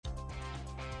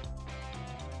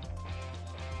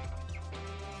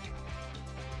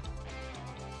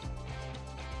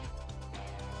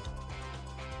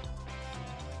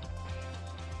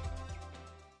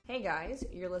Hey guys,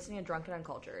 you're listening to Drunk and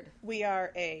Uncultured. We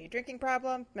are a drinking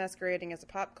problem masquerading as a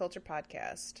pop culture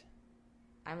podcast.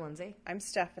 I'm Lindsay. I'm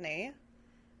Stephanie.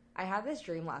 I had this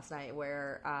dream last night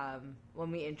where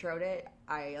when we introed it,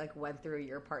 I went through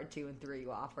your part 2 and threw you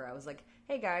off where I was like,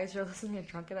 hey guys, you're listening to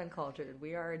Drunk and Uncultured.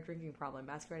 We are a drinking problem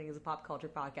masquerading as a pop culture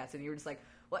podcast. And you were just like,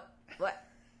 what? What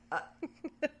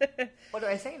do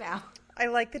I say now? I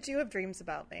like that you have dreams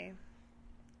about me.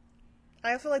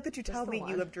 I also like that you Just tell the me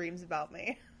one. you have dreams about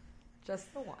me.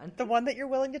 Just the one. The one that you're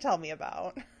willing to tell me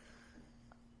about.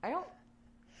 I don't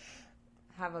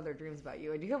have other dreams about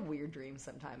you. I do have weird dreams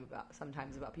sometimes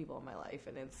about people in my life,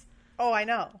 and Oh, I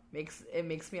know. makes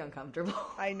me uncomfortable.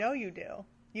 I know you do.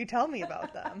 You tell me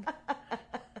about them.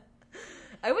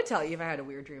 I would tell you if I had a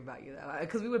weird dream about you, though,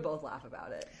 because we would both laugh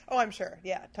about it. Oh, I'm sure.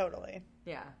 Yeah, totally.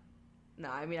 Yeah.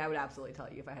 No, I mean, I would absolutely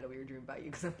tell you if I had a weird dream about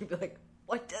you, because I would be like,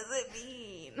 what does it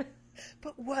mean?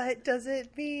 But what does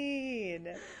it mean?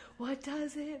 What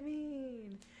does it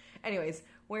mean? Anyways,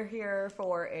 we're here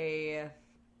for an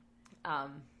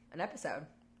episode,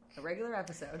 a regular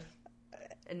episode,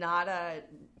 and not a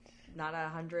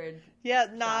 100. Yeah,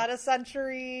 not shots. a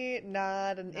century,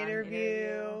 not an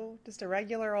interview, just a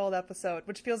regular old episode,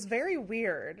 which feels very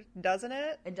weird, doesn't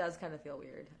it? It does kind of feel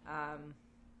weird,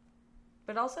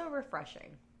 but also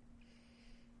refreshing.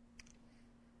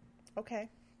 Okay.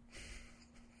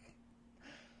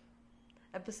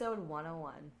 Episode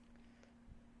 101.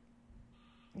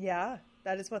 Yeah,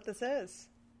 that is what this is.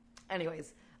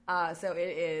 Anyways, so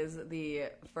it is the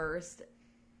first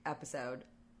episode.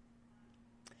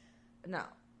 No,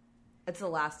 it's the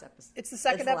last episode. It's the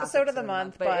second last episode of the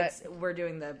month, but we're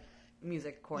doing the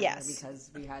music corner Yes.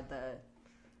 because we had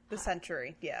the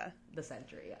century, yeah. the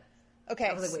century. Yeah. Okay.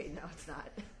 I was like, wait, no, it's not.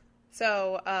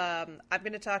 So, I'm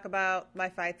going to talk about my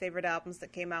 5 favorite albums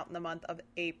that came out in the month of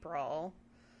April,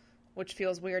 which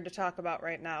feels weird to talk about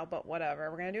right now, but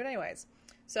whatever. We're going to do it anyways.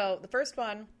 So, the first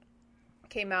one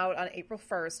came out on April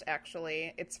 1st,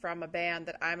 actually. It's from a band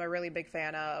that I'm a really big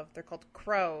fan of. They're called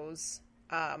Crows.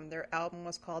 Their album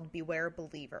was called Beware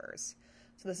Believers.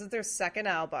 So this is their second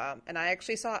album, and I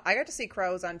got to see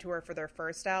Crows on tour for their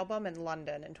first album in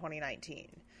London in 2019.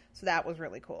 So that was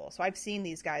really cool. So I've seen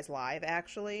these guys live,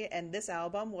 actually, and this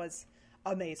album was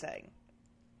amazing.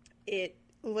 It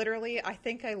literally, I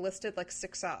think I listed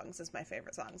 6 songs as my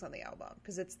favorite songs on the album,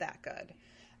 because it's that good.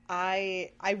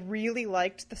 I really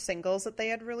liked the singles that they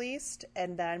had released,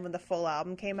 and then when the full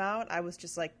album came out, I was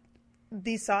just like,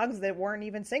 these songs that weren't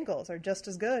even singles are just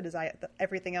as good as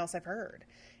everything else I've heard.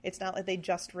 It's not like they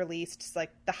just released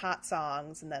the hot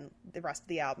songs and then the rest of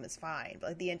the album is fine.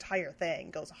 But the entire thing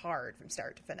goes hard from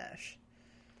start to finish.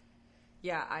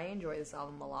 Yeah, I enjoy this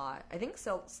album a lot. I think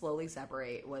Slowly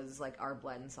Separate was our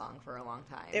blend song for a long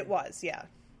time. It was, yeah.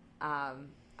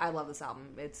 I love this album.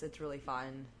 It's really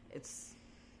fun. It's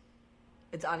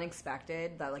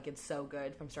unexpected that it's so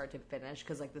good from start to finish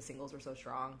because the singles were so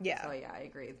strong. Yeah. So yeah, I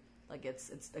agree.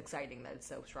 It's exciting that it's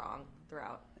so strong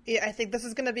throughout. Yeah, I think this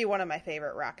is going to be one of my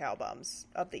favorite rock albums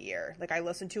of the year. I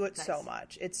listen to it so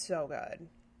much. It's so good.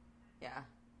 Yeah.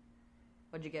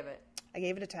 What'd you give it? I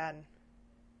gave it a 10.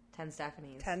 10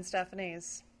 Stephanies. 10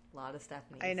 Stephanies. A lot of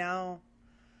Stephanies. I know.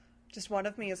 Just one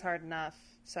of me is hard enough.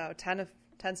 So 10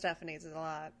 Stephanies is a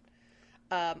lot.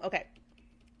 Okay.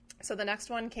 So the next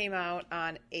one came out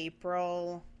on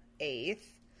April 8th.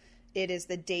 It is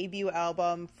the debut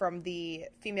album from the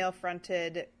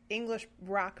female-fronted English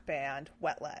rock band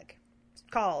Wet Leg. It's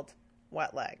called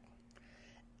Wet Leg.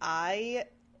 I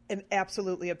am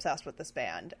absolutely obsessed with this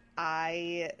band.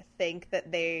 I think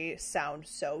that they sound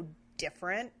so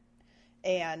different,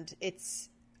 and it's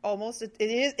almost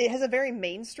it has a very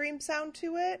mainstream sound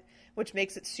to it, which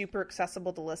makes it super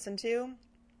accessible to listen to.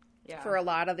 Yeah. For a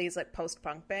lot of these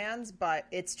post-punk bands, but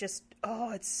it's just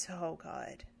it's so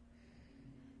good.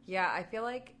 Yeah, I feel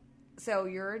so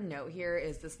your note here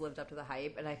is this lived up to the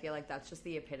hype, and I feel that's just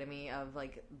the epitome of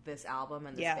this album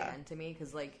and this band to me,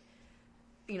 because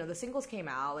the singles came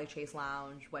out, Chase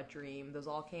Lounge, Wet Dream, those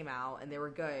all came out and they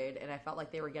were good, and I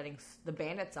felt they were getting, the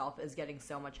band itself is getting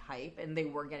so much hype, and they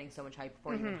were getting so much hype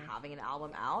before even having an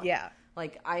album out. Yeah.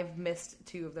 I've missed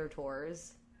 2 of their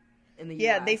tours in the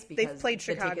Yeah, US they've played the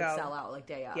Chicago. tickets sell out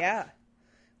day of. Yeah.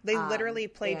 They literally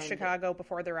played and- Chicago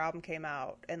before their album came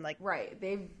out, and Right.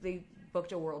 They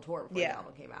booked a world tour before the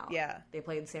album came out. Yeah. They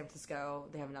played in San Francisco.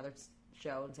 They have another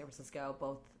show in San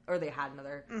Francisco. They had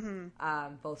another.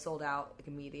 Both sold out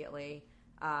immediately.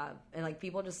 And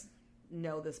people just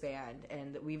know this band,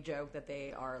 and we've joked that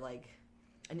they are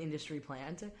an industry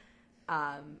plant.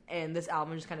 And this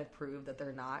album just kind of proved that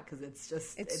they're not, because it's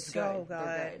so good.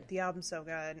 They're good. The album's so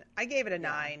good. I gave it a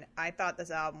 9. I thought this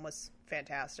album was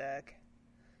fantastic.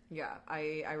 Yeah,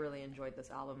 I really enjoyed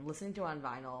this album. Listening to it on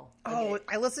vinyl.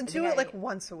 I listened to it like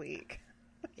once a week.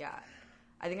 Yeah.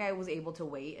 I think I was able to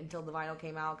wait until the vinyl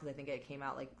came out because I think it came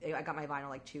out I got my vinyl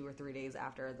like 2 or 3 days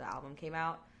after the album came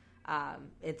out.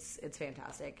 It's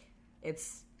fantastic.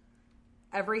 It's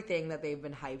everything that they've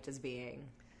been hyped as being.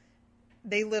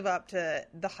 They live up to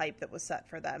the hype that was set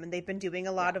for them, and they've been doing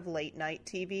a lot of late night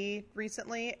TV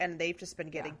recently, and they've just been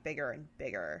getting bigger and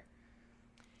bigger.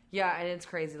 Yeah, and it's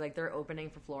crazy. Like, they're opening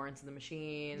for Florence and the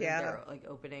Machine. Yeah. They're, like,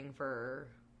 opening for...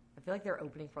 I feel like they're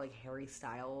opening for, like, Harry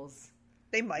Styles.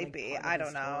 They might be. I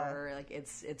don't know. Tour. Like,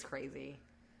 it's crazy.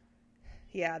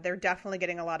 Yeah, they're definitely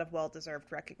getting a lot of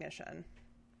well-deserved recognition.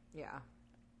 Yeah.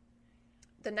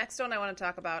 The next one I want to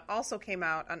talk about also came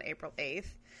out on April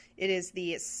 8th. It is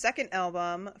the second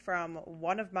album from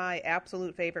one of my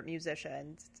absolute favorite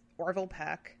musicians, Orville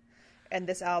Peck, and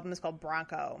this album is called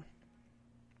Bronco.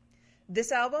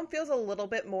 This album feels a little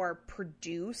bit more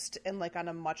produced and like on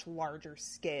a much larger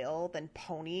scale than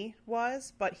Pony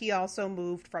was, but he also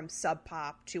moved from Sub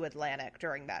Pop to Atlantic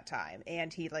during that time,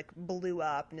 and he like blew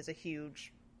up and is a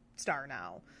huge star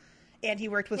now. And he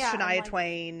worked with Shania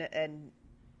Twain and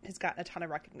has gotten a ton of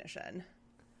recognition.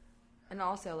 And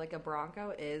also, like, a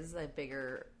Bronco is a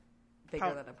bigger than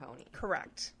a pony.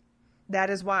 Correct. That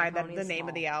is why the name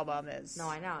of the album is... No,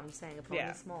 I know. I'm just saying a pony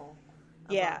is small.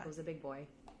 A Bronco's a big boy.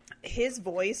 His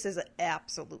voice is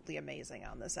absolutely amazing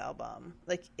on this album.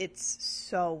 Like, it's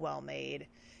so well made.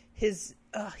 He's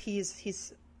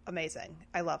amazing.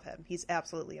 I love him. He's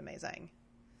absolutely amazing.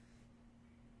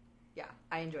 Yeah,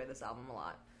 I enjoy this album a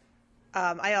lot.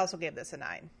 I also gave this a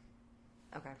 9.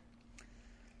 Okay.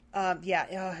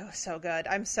 It was so good.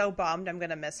 I'm so bummed I'm going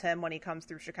to miss him when he comes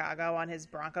through Chicago on his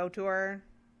Bronco tour,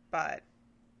 but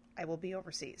I will be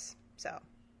overseas, so.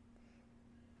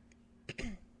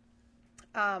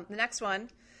 The next one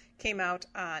came out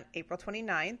on April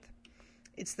 29th.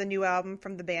 It's the new album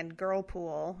from the band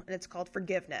Girlpool, and it's called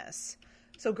Forgiveness.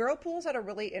 So Girlpool's had a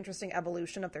really interesting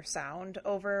evolution of their sound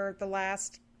over the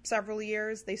last several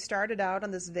years. They started out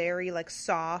on this very like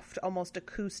soft, almost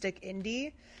acoustic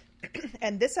indie,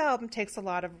 and this album takes a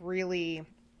lot of really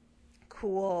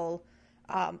cool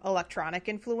electronic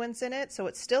influence in it. So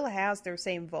it still has their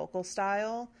same vocal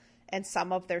style and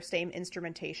some of their same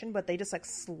instrumentation, but they just like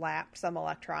slapped some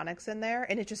electronics in there,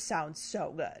 and it just sounds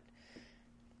so good.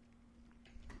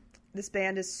 This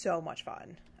band is so much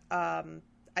fun.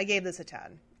 I gave this a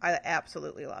 10. I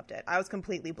absolutely loved it. I was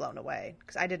completely blown away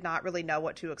because I did not really know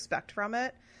what to expect from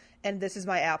it, and this is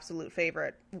my absolute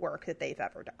favorite work that they've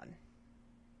ever done.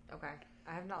 Okay.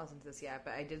 I have not listened to this yet,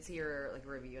 but I did see your like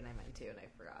review and I meant to, and I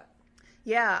forgot.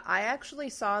 Yeah, I actually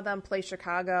saw them play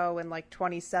Chicago in like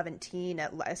 2017.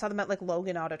 I saw them at like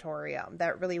Logan Auditorium,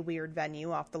 that really weird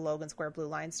venue off the Logan Square Blue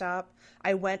Line stop.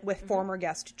 I went with former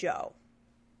guest Joe.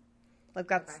 Like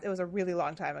it was a really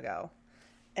long time ago.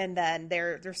 And then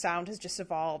their sound has just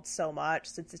evolved so much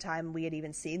since the time we had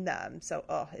even seen them. So,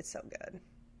 it's so good.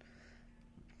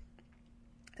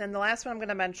 And the last one I'm going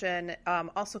to mention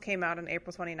also came out on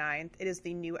April 29th. It is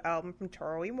the new album from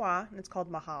Toro y Moi, and it's called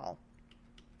Mahal.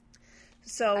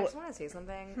 So, I just want to say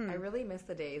something. I really miss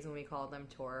the days when we called them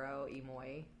Toro y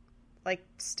Moi. Like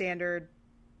standard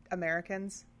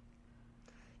Americans?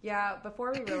 Yeah,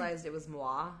 before we realized it was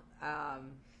moi.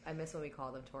 I miss when we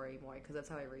call them Toro y Moi because that's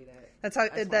how I read it. That's how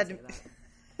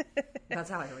That's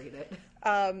how I read it.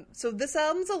 So this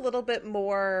album's a little bit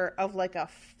more of like a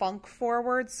funk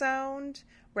forward sound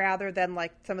rather than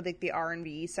like some of the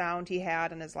R&B sound he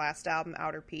had in his last album,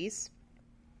 Outer Peace.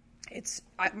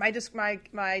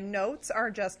 My notes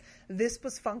are just, this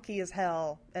was funky as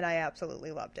hell, and I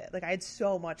absolutely loved it. Like, I had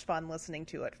so much fun listening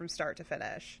to it from start to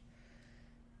finish.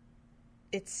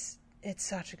 It's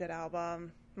such a good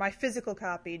album. My physical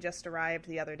copy just arrived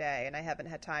the other day, and I haven't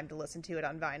had time to listen to it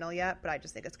on vinyl yet, but I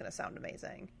just think it's going to sound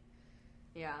amazing.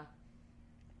 Yeah.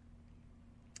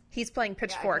 He's playing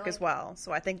Pitchfork as well,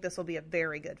 so I think this will be a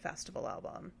very good festival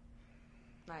album.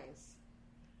 Nice.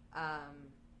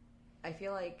 I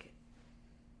feel like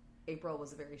April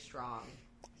was very strong.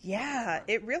 Yeah,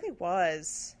 it really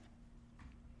was.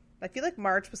 I feel like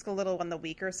March was a little on the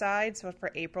weaker side, so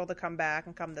for April to come back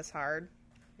and come this hard,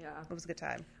 it was a good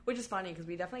time. Which is funny because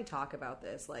we definitely talk about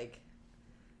this, like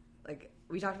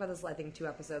we talked about this I think 2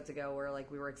 episodes ago, where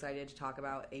like we were excited to talk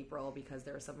about April because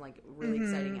there were some like really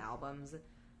exciting albums.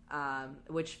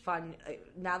 Which fun,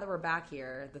 now that we're back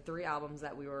here, the 3 albums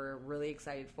that we were really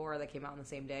excited for that came out on the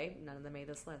same day, none of them made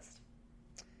this list.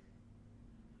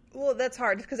 Well, that's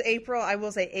hard because I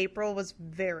will say April was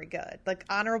very good. Like,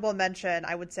 honorable mention,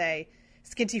 I would say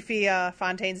Skinty Fia,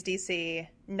 Fontaine's DC,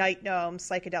 Night Gnome,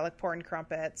 Psychedelic Porn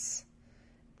Crumpets,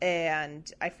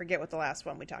 and I forget what the last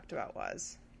one we talked about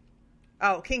was.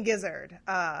 Oh, King Gizzard.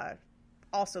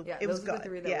 Also, yeah, it was those good. Are the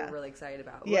three that we're really excited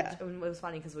about. Yeah, it was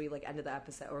funny because we like ended the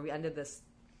episode, or we ended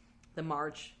the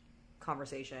March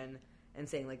conversation, and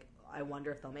saying like, I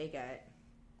wonder if they'll make it.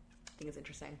 I think it's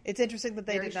interesting. It's interesting that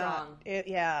they very did strong. not.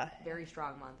 Yeah, very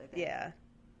strong month. I think. Yeah,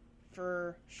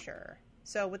 for sure.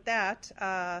 So with that,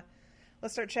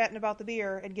 let's start chatting about the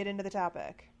beer and get into the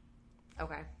topic.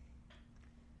 Okay.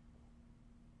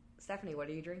 Stephanie, what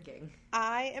are you drinking?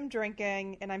 I am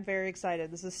drinking, and I'm very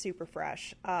excited. This is super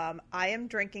fresh. I am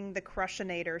drinking the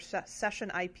Crushinator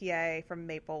Session IPA from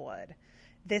Maplewood.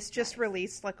 This just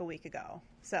released like a week ago.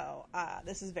 So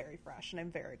this is very fresh, and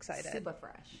I'm very excited. Super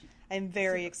fresh. I'm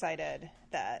very excited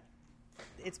that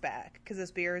it's back, because this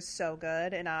beer is so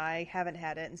good, and I haven't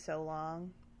had it in so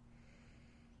long.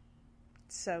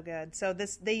 So good. So the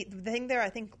thing there, I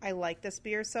think I like this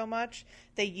beer so much.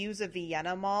 They use a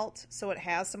Vienna malt, so it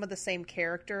has some of the same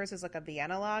characters as like a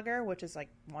Vienna lager, which is like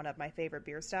one of my favorite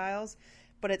beer styles.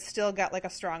 But it's still got like a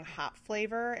strong hop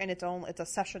flavor, and it's a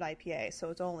session IPA,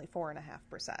 so it's only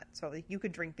 4.5%. So you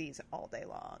could drink these all day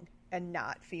long and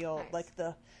not feel like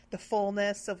the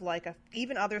fullness of like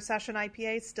even other session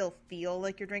IPAs still feel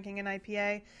like you're drinking an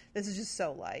IPA. This is just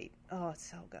so light. Oh, it's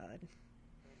so good.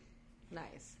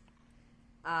 Nice.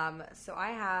 So I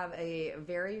have a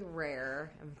very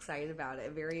rare, I'm excited about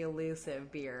it, very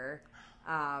elusive beer.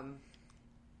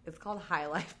 It's called High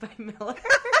Life by Miller.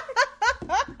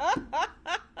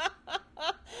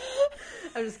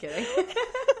 I'm just kidding.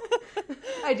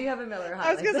 I do have a Miller High Life.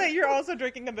 I was going to say, you're also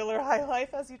drinking a Miller High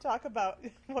Life as you talk about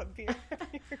what beer.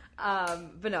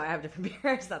 But no, I have different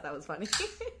beer. I just thought that was funny.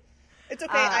 It's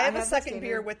okay. I have a second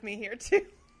beer with me here, too.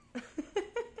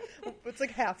 It's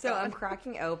like half. So I'm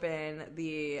cracking open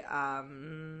the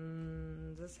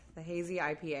hazy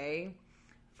IPA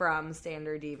from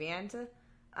Standard Deviant.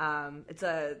 I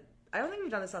don't think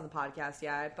we've done this on the podcast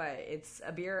yet, but it's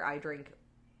a beer I drink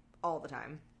all the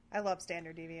time. I love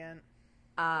Standard Deviant.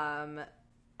 I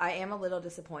am a little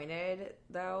disappointed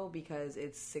though, because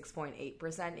it's 6.8%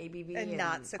 ABV and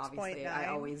not 6.9. I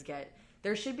always get,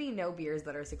 there should be no beers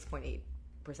that are 6.8%.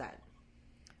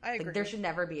 I agree. Like, there should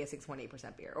never be a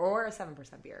 6.8% beer or a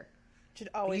 7% beer.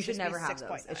 You should never have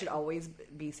those. It should always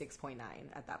be 6.9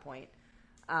 at that point.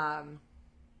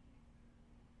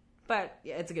 But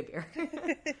yeah, it's a good beer.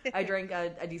 I drank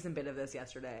a decent bit of this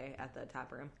yesterday at the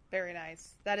tap room. Very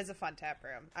nice. That is a fun tap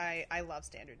room. I love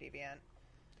Standard Deviant.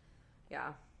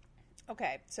 Yeah.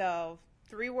 Okay, so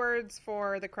 3 words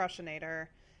for the Crushinator.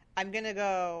 I'm going to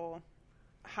go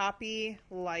hoppy,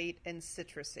 light, and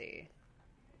citrusy.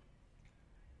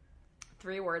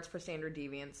 3 words for Standard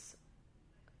Deviant's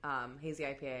hazy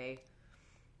IPA.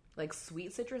 Like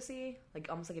sweet citrusy, like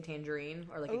almost like a tangerine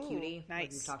or like a cutie. Nice.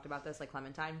 Like we've talked about this, like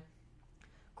clementine.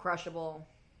 Crushable.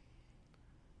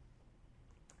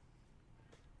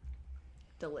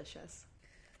 Delicious.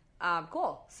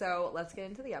 Cool. So let's get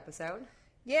into the episode.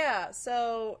 Yeah,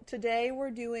 so today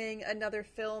we're doing another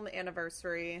film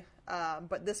anniversary,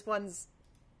 but this one's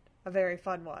a very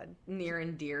fun one. Near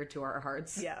and dear to our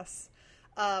hearts. Yes.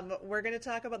 We're going to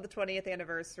talk about the 20th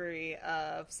anniversary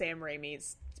of Sam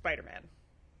Raimi's Spider-Man.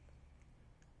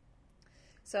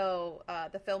 So,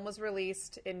 the film was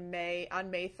released on May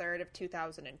 3rd of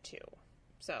 2002.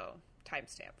 So,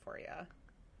 timestamp for you.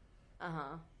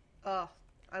 Uh-huh. Oh,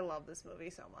 I love this movie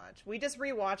so much. We just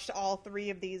rewatched all 3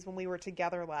 of these when we were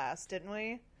together last, didn't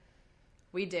we?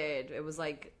 We did. It was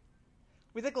like...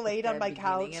 We laid on my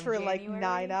couch for like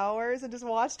 9 hours and just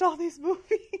watched all these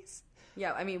movies.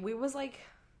 Yeah, I mean,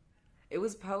 it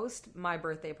was post my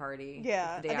birthday party.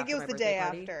 Yeah, I think it was the day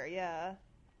after, yeah.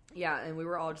 Yeah, and we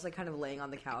were all just like kind of laying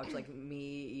on the couch, like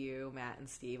me, you, Matt, and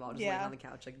Steve, all just laying on the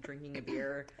couch, like drinking a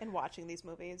beer. And watching these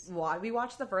movies. We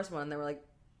watched the first one and they were like,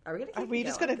 are we going to keep we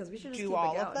just going to do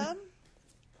all of them?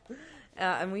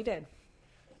 And we did.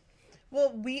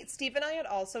 Well, Steve and I had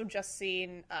also just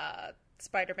seen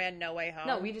Spider-Man No Way Home.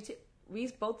 No, we did too. We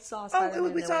both saw Spider-Man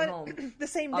No Way Home the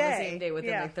same day. On the same day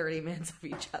within like 30 minutes of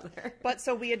each other. But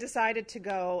so we had decided to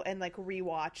go and like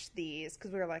rewatch these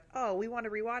because we were like, oh, we want to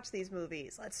rewatch these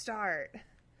movies. Let's start.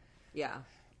 Yeah.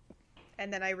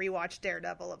 And then I rewatched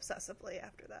Daredevil obsessively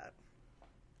after that.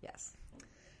 Yes.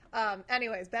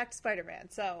 Anyways, back to Spider-Man.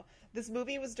 So this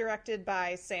movie was directed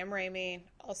by Sam Raimi,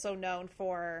 also known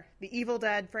for the Evil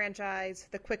Dead franchise,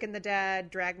 The Quick and the Dead,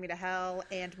 Drag Me to Hell,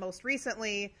 and most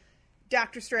recently,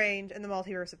 Doctor Strange and the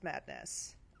Multiverse of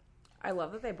Madness. I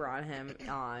love that they brought him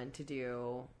on to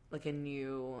do like a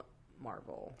new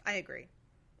Marvel. I agree.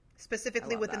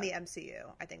 Specifically within the MCU.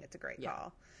 I think it's a great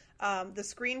call. The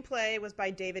screenplay was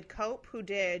by David Cope, who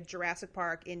did Jurassic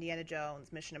Park, Indiana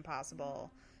Jones, Mission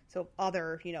Impossible, So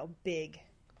other, big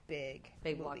movies.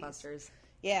 Blockbusters.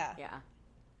 Yeah. Yeah.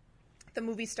 The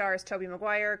movie stars Tobey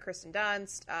Maguire, Kristen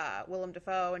Dunst, Willem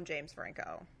Dafoe, and James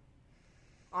Franco.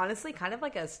 Honestly, kind of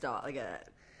like a studded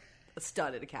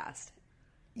cast.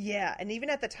 Yeah, and even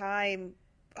at the time,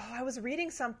 I was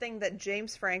reading something that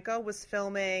James Franco was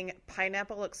filming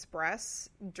Pineapple Express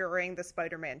during the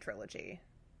Spider-Man trilogy.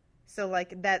 So,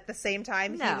 like, that the same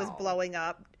time he was blowing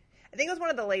up. I think it was one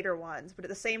of the later ones, but at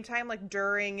the same time, like,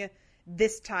 during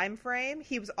this time frame,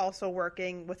 he was also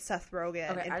working with Seth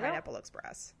Rogen in Pineapple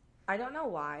Express. I don't know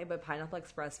why, but Pineapple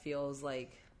Express feels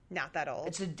like... Not that old.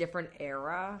 It's a different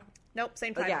era. Nope,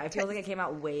 same time. But yeah, it feels like it came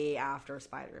out way after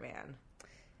Spider-Man.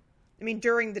 I mean,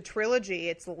 during the trilogy,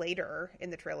 it's later in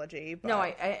the trilogy. But... No,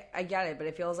 I get it, but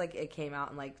it feels like it came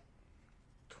out in, like,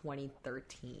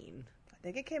 2013. I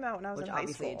think it came out when I was in high school.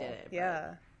 Which obviously it didn't.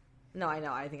 Yeah. No, I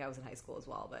know. I think I was in high school as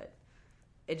well, but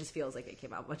it just feels like it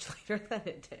came out much later than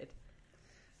it did.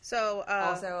 So,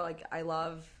 also, like, I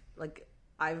love, like...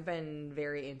 I've been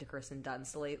very into Kristen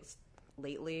Dunst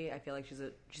lately. I feel like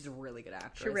she's a really good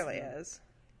actress. She really is.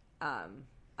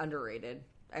 Underrated.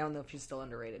 I don't know if she's still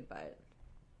underrated, but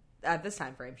at this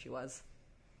time frame, she was.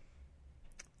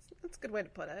 That's a good way to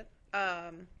put it.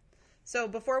 So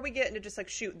before we get into just like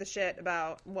shoot the shit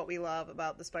about what we love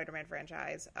about the Spider-Man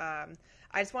franchise, I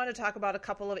just wanted to talk about a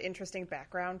couple of interesting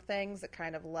background things that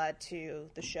kind of led to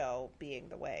the show being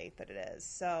the way that it is.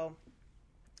 So...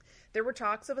 There were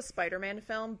talks of a Spider-Man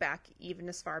film even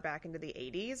as far back into the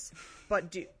 80s,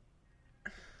 but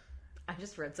I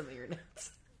just read some of your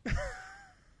notes.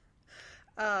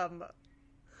 Go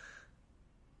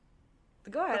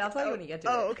ahead, I'll tell you when you get to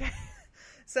it. Oh, okay.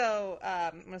 So,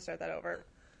 I'm going to start that over.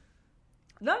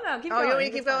 No, keep going. Oh, you want me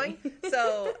to keep going?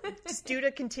 So, just due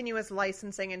to continuous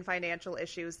licensing and financial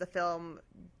issues,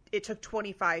 it took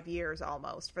 25 years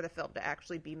almost for the film to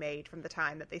actually be made from the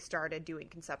time that they started doing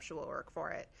conceptual work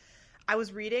for it. I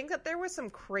was reading that there were some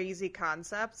crazy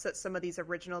concepts that some of these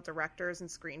original directors and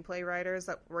screenplay writers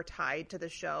that were tied to the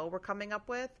show were coming up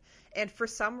with. And for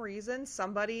some reason,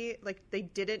 somebody, like, they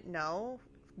didn't know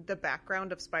the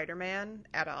background of Spider-Man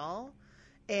at all.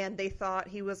 And they thought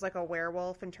he was like a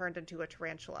werewolf and turned into a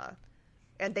tarantula.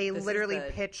 And they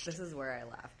pitched... This is where I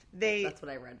laughed. That's what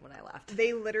I read when I laughed.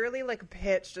 They literally, like,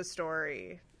 pitched a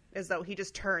story as though he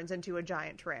just turns into a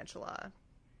giant tarantula.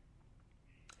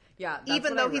 Yeah,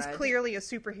 even though he's clearly a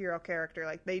superhero character,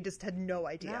 like, they just had no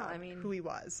idea who he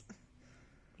was.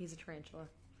 He's a tarantula.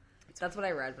 That's what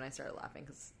I read when I started laughing,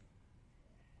 because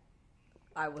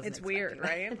I wasn't It's weird,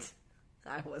 right?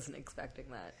 I wasn't expecting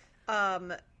that.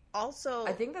 Also...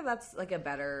 I think that's, like, a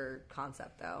better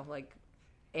concept, though. Like,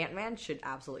 Ant-Man should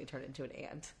absolutely turn into an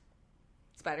ant.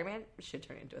 Spider-Man should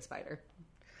turn into a spider.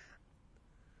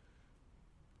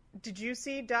 Did you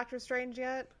see Doctor Strange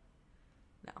yet?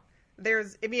 No.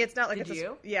 It's not like Did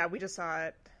you? Yeah, we just saw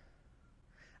it.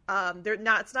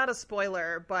 It's not a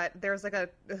spoiler, but there's like a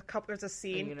couple. There's a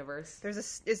scene. A universe.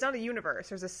 It's not a universe.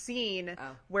 There's a scene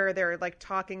where they're like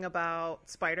talking about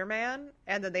Spider-Man,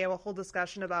 and then they have a whole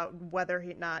discussion about whether or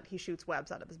not he shoots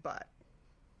webs out of his butt.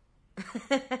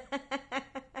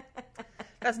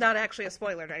 That's not actually a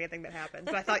spoiler to anything that happens,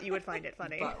 but I thought you would find it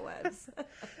funny. Butt webs.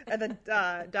 And then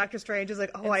Doctor Strange is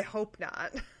like, I hope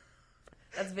not.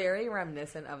 That's very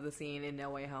reminiscent of the scene in No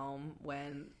Way Home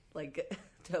when, like,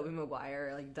 Tobey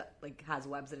Maguire, like has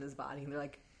webs in his body, and they're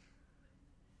like,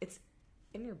 it's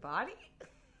in your body?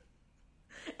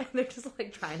 And they're just,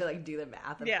 like, trying to, like, do the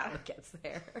math of how it gets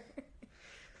there.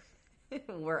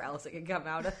 Where else it could come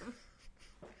out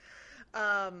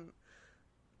of.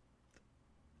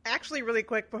 Actually, really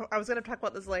quick, I was going to talk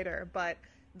about this later, but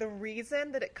the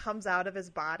reason that it comes out of his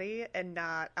body and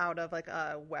not out of, like,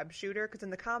 a web shooter, because in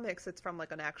the comics it's from,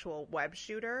 like, an actual web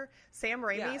shooter. Sam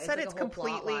Raimi said like it's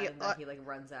completely... that he, like,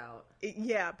 runs out.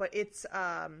 But it's...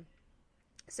 Sam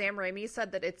Raimi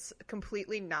said that it's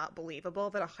completely not believable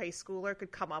that a high schooler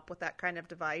could come up with that kind of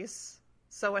device,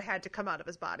 so it had to come out of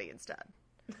his body instead.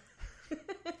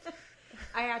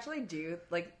 I actually do,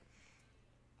 like...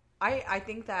 I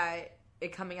think that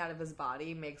it coming out of his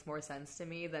body makes more sense to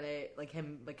me than it, like,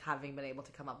 him, like, having been able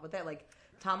to come up with it. Like,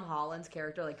 Tom Holland's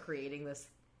character, like, creating this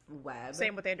web.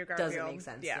 Same with Andrew Garfield. Doesn't make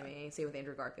sense to me. Same with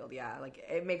Andrew Garfield, yeah. Like,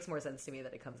 it makes more sense to me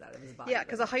that it comes out of his body. Yeah,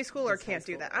 because a high schooler can't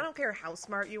do that. I don't care how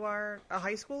smart you are. A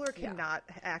high schooler cannot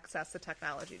access the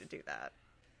technology to do that.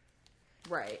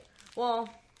 Right. Well,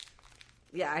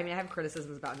 yeah, I mean, I have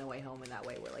criticisms about No Way Home in that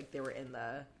way, where, like, they were in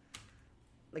the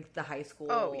high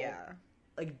school. Oh, yeah.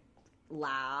 Like,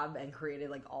 lab and created,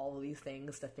 like, all of these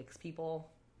things to fix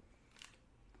people.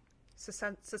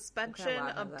 Suspension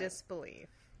of disbelief,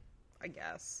 I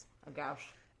guess. Oh gosh.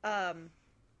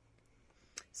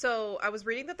 So I was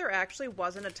reading that there actually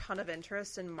wasn't a ton of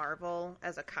interest in Marvel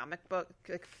as a comic book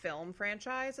like, film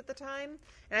franchise at the time.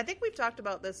 And I think we've talked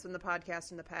about this in the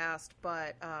podcast in the past,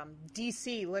 but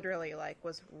DC literally like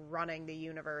was running the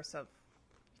universe of,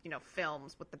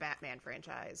 films with the Batman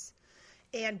franchise.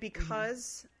 And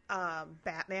because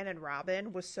Batman and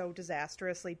Robin was so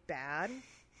disastrously bad,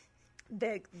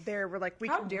 they were like,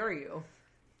 how dare you?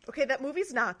 Okay, that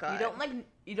movie's not good.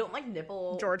 You don't like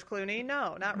nipple George Clooney?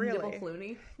 No, not really. Nipple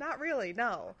Clooney? Not really,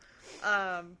 no.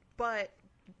 But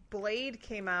Blade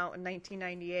came out in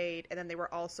 1998, and then they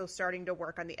were also starting to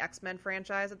work on the X-Men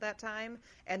franchise at that time,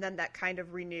 and then that kind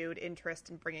of renewed interest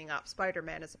in bringing up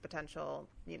Spider-Man as a potential,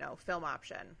 film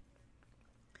option.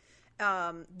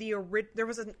 There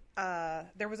was an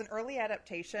early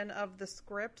adaptation of the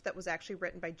script that was actually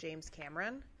written by James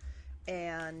Cameron.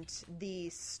 And the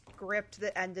script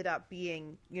that ended up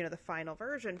being, the final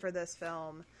version for this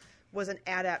film was an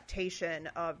adaptation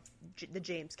of the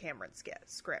James Cameron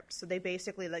script. So they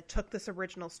basically took this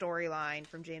original storyline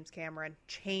from James Cameron,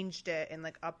 changed it and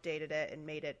updated it and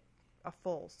made it a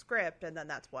full script. And then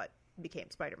that's what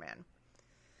became Spider-Man.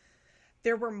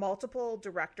 There were multiple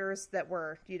directors that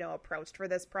were, approached for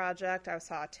this project. I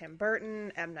saw Tim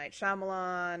Burton, M. Night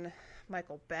Shyamalan,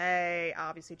 Michael Bay,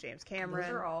 obviously James Cameron.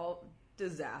 Those are all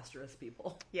disastrous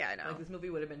people. Yeah, I know. This movie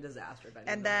would have been disastrous.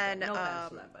 And then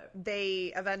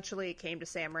they eventually came to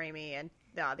Sam Raimi in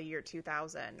the year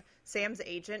 2000. Sam's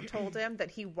agent told him that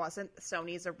he wasn't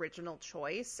Sony's original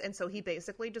choice, and so he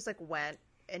basically just went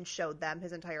and showed them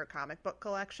his entire comic book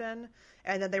collection,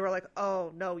 and then they were like,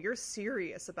 "Oh no, you're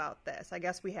serious about this. I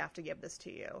guess we have to give this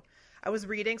to you." I was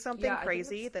reading something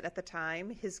crazy that at the time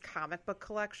his comic book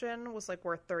collection was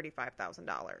worth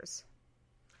 $35,000.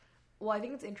 Well, I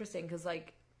think it's interesting because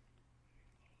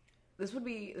this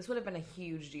would have been a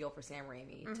huge deal for Sam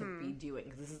Raimi to be doing,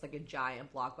 because this is a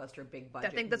giant blockbuster, big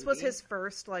budget. I think this was his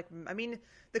first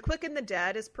The Quick and the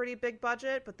Dead is pretty big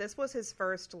budget, but this was his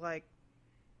first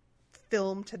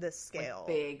film to this scale,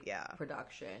 big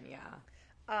production.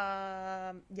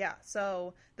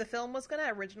 So the film was going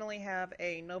to originally have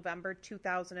a November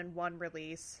 2001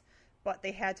 release, but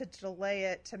they had to delay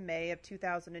it to May of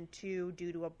 2002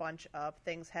 due to a bunch of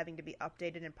things having to be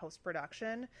updated in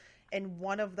post-production, and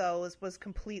one of those was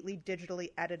completely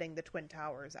digitally editing the Twin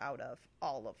Towers out of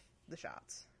all of the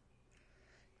shots.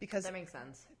 Because that makes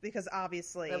sense. Because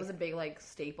obviously that was a big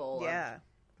staple of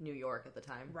New York at the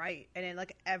time. Right. And in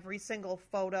every single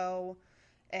photo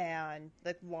and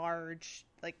large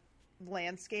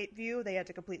landscape view, they had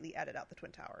to completely edit out the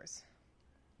Twin Towers.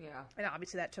 Yeah. And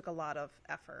obviously that took a lot of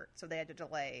effort, so they had to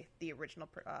delay the original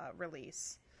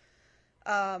release.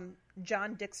 John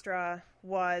Dykstra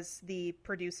was the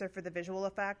producer for the visual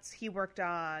effects. He worked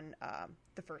on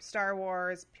the first Star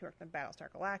Wars. He worked on Battlestar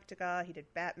Galactica. He did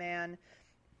Batman.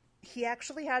 He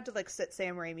actually had to sit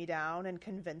Sam Raimi down and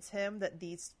convince him that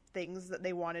these things that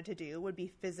they wanted to do would be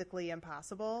physically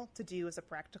impossible to do as a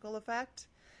practical effect,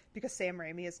 because Sam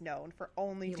Raimi is known for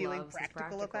only doing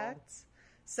practical effects.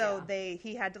 So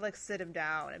he had to sit him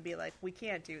down and be like, "We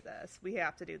can't do this. We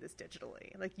have to do this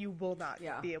digitally. You will not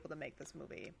be able to make this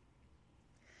movie."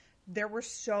 There were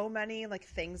so many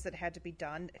things that had to be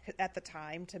done at the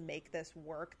time to make this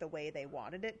work the way they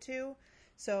wanted it to.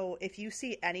 So if you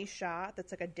see any shot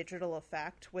that's a digital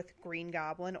effect with Green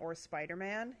Goblin or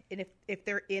Spider-Man, and if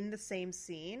they're in the same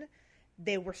scene,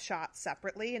 they were shot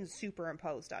separately and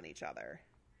superimposed on each other.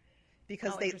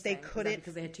 Because they couldn't...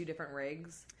 because they had two different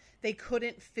rigs? They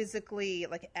couldn't physically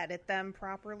edit them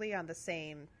properly on the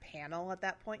same panel at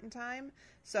that point in time.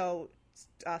 So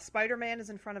Spider-Man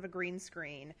is in front of a green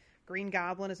screen. Green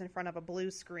Goblin is in front of a blue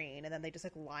screen, and then they just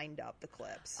lined up the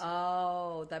clips.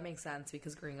 Oh, that makes sense,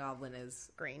 because Green Goblin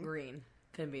is green.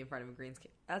 Couldn't be in front of a green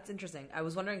screen. That's interesting. I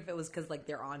was wondering if it was because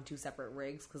they're on two separate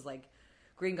rigs, because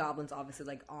Green Goblin's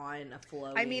obviously on a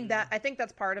floating. I think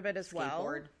that's part of it as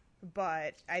well.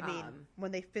 But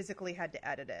when they physically had to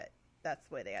edit it, that's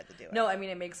the way they had to do it. No,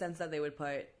 it makes sense that they would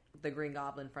put the Green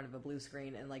Goblin in front of a blue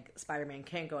screen, and Spider-Man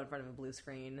can't go in front of a blue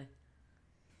screen,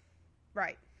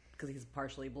 right? Because he's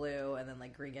partially blue, and then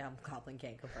Green Goblin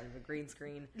can't go in front of a green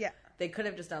screen. Yeah, they could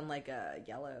have just done a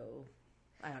yellow.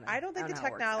 I don't know. I don't think the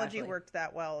technology worked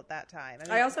that well at that time.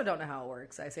 I also don't know how it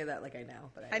works. I say that I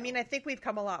know, but I think we've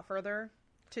come a lot further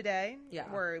today, yeah,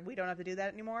 where we don't have to do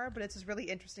that anymore. But it's just really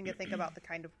interesting to think about the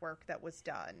kind of work that was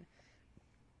done.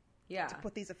 Yeah, to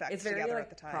put these effects it's very, together at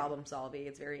the time. Problem solving.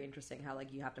 It's very interesting how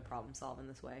you have to problem solve in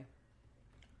this way.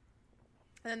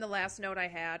 And then the last note I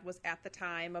had was, at the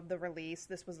time of the release,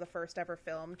 this was the first ever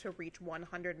film to reach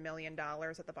 $100 million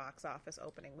at the box office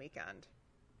opening weekend.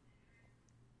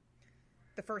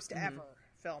 The first ever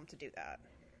film to do that.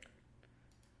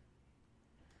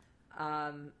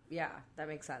 Yeah, that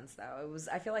makes sense though.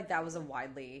 I feel like that was a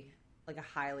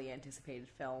highly anticipated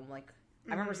film. Like,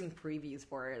 I remember seeing previews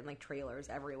for it and like trailers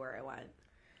everywhere I went.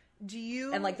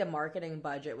 And like the marketing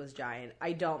budget was giant.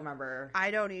 I don't remember.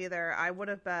 I don't either. I would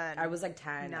have been. I was like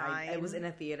 10. I was in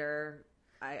a theater.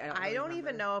 I don't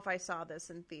even know if I saw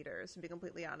this in theaters, to be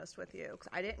completely honest with you, because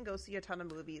I didn't go see a ton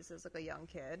of movies as like a young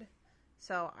kid.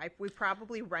 So we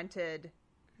probably rented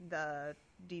the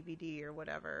DVD or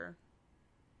whatever.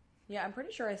 Yeah, I'm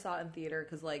pretty sure I saw it in theater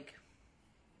because, like,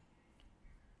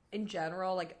 in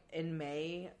general, like, in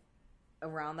May,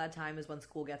 around that time is when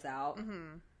school gets out.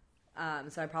 Mm-hmm.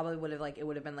 So I probably would have, like, it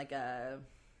would have been, like, a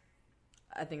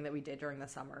thing that we did during the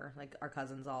summer. Like, our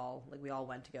cousins we all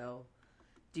went to go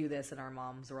do this, and our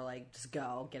moms were like, just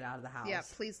go, get out of the house. Yeah,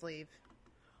 please leave.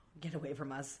 Get away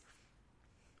from us.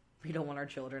 We don't want our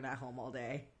children at home all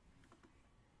day.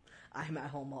 I'm at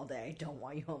home all day. Don't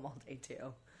want you home all day,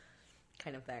 too.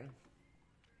 Kind of thing.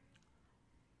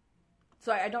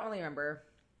 So I don't really remember.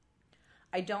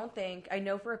 I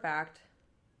know for a fact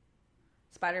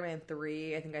Spider-Man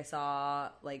 3, I think I saw,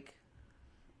 like,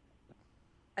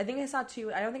 I think I saw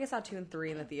 2, I don't think I saw 2 and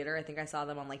 3 in the theater. I think I saw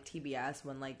them on, like, TBS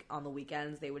when, like, on the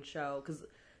weekends they would show, because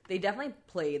they definitely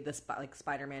played the,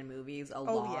 Spider-Man movies a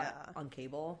lot on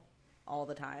cable all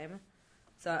the time.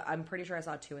 So I'm pretty sure I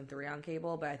saw 2 and 3 on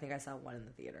cable, but I think I saw 1 in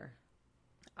the theater.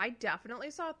 I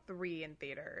definitely saw 3 in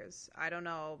theaters. I don't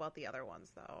know about the other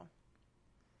ones, though.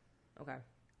 Okay.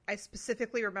 I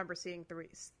specifically remember seeing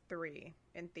 3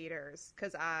 in theaters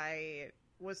because I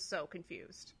was so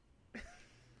confused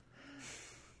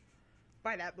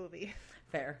by that movie.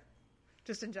 Fair.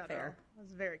 Just in general. Fair. I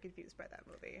was very confused by that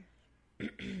movie.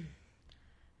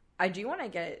 I do want to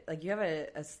get, like, you have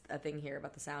a thing here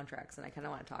about the soundtracks, and I kind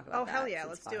of want to talk about that. Oh, hell yeah,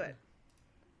 let's do it.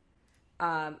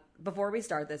 Before we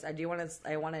start this, I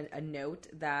want to note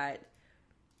that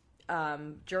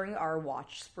during our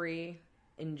watch spree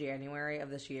in January of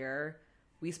this year,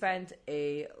 we spent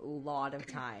a lot of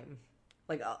time,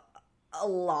 like a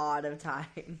lot of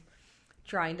time,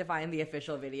 trying to find the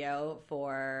official video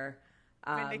for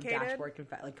Vindicated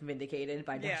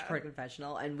by Dashboard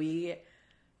Confessional, and we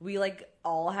like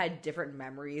all had different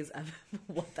memories of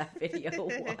what that video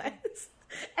was,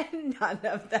 and none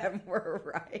of them were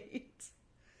right.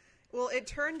 Well, it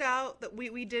turned out that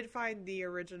we did find the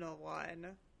original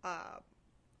one.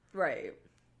 Right.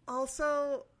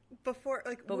 Also, before,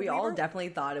 like... But we all definitely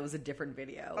thought it was a different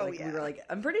video. Oh, like, we were like,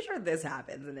 I'm pretty sure this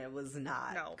happens, and it was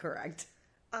not correct.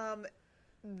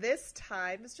 This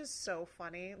time is just so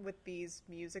funny with these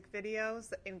music videos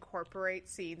that incorporate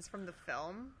scenes from the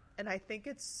film. And I think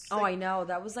it's... Oh, I know.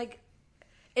 That was, like...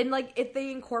 And, like, if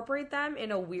they incorporate them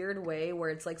in a weird way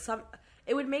where it's, like,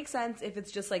 it would make sense if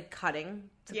it's just, like, cutting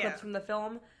to clips from the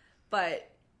film. But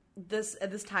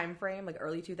at this time frame, like,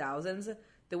 early 2000s,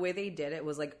 the way they did it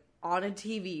was, like, on a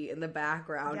TV in the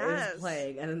background. It was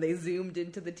playing. And then they zoomed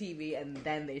into the TV, and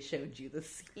then they showed you the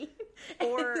scene.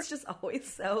 Or it's just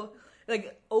always so,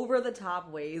 like, over-the-top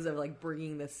ways of, like,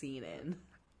 bringing the scene in.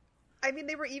 I mean,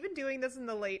 they were even doing this in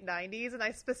the late 90s, and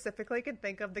I specifically can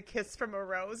think of the Kiss from a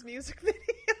Rose music video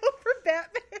for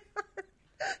Batman.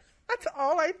 That's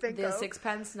all I think of. The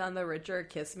Sixpence None the Richer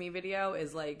Kiss Me video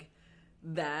is, like,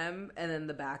 them, and then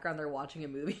the background they're watching a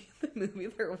movie. The movie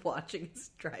they're watching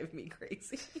is Drive Me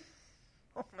Crazy.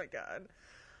 Oh, my God.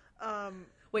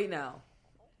 Wait, no.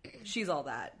 She's All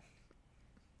That.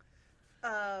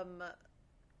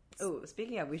 Oh,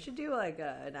 speaking of, we should do, like,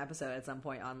 an episode at some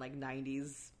point on, like,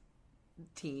 90s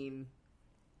teen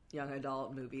young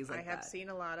adult movies like that. I have seen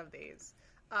a lot of these.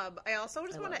 I also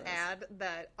just want to add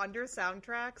that under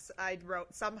soundtracks, I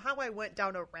went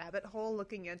down a rabbit hole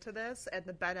looking into this, and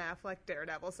the Ben Affleck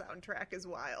Daredevil soundtrack is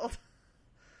wild.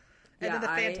 And then the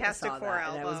Fantastic Four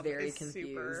album, and I was very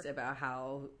confused about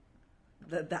how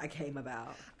that came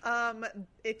about.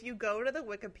 If you go to the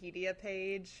Wikipedia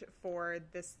page for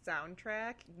this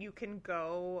soundtrack, you can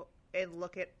go and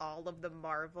look at all of the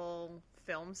Marvel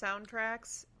film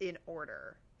soundtracks in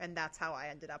order. And that's how I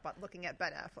ended up looking at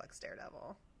Ben Affleck's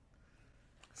Daredevil.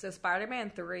 So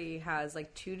Spider-Man 3 has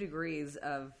like 2 degrees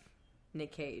of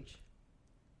Nick Cage.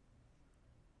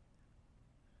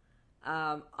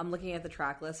 I'm looking at the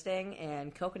track listing,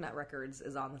 and Coconut Records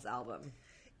is on this album.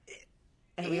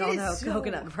 And we all know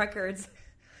Coconut Records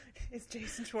is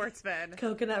Jason Schwartzman.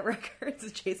 Coconut Records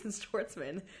is Jason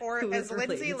Schwartzman. Or as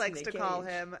Lindsay likes to call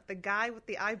him, the guy with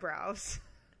the eyebrows.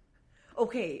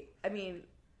 Okay, I mean,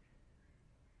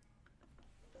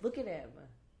 look at him.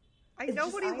 I know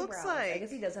what he looks like. I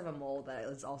guess he does have a mole that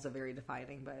is also very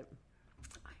defining, but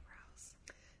eyebrows.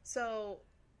 So,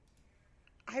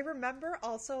 I remember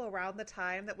also around the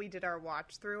time that we did our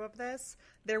watch through of this,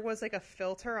 there was like a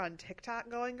filter on TikTok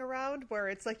going around where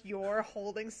it's like you're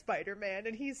holding Spider-Man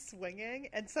and he's swinging,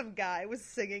 and some guy was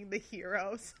singing the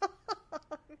Hero song.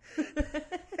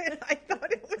 And I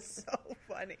thought it was so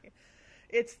funny.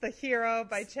 It's The Hero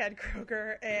by Chad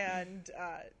Kroeger and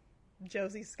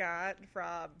Josie Scott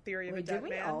from Theory of a Dead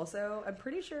Man. I'm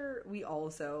pretty sure we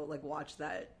also like watched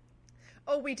that.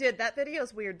 Oh, we did. That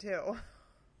video's weird too.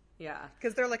 Yeah.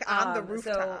 Because they're like on the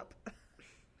rooftop. So,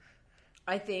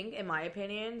 I think, in my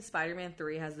opinion, Spider-Man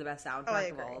 3 has the best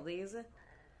soundtrack of all of these.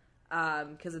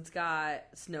 Because it's got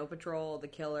Snow Patrol, The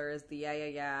Killers, The Yeah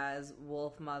Yeah Yeahs,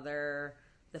 Wolf Mother,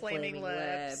 The Flaming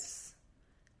Lips,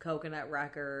 Coconut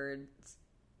Records,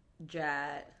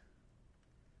 Jet.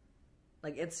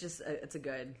 Like, it's just, it's a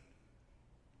good.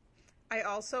 I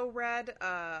also read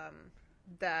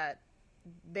that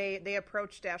they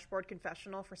approached Dashboard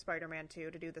Confessional for Spider-Man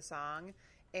 2 to do the song,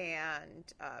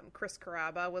 and Chris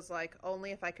Carrabba was like,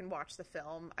 only if I can watch the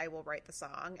film, I will write the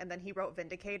song. And then he wrote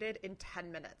Vindicated in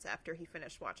 10 minutes after he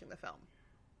finished watching the film.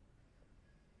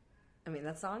 I mean,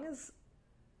 that song is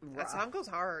rough. That song goes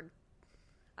hard.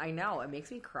 I know. It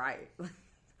makes me cry.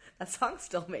 That song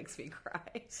still makes me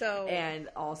cry. So, and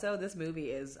also, this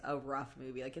movie is a rough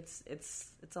movie. Like it's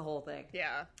a whole thing.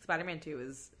 Yeah. Spider-Man 2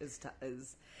 is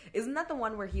isn't that the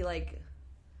one where he like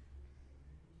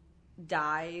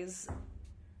dies?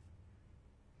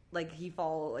 Like he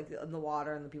fall like in the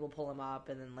water and the people pull him up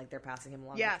and then like they're passing him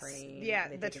along the train.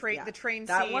 Yeah, the train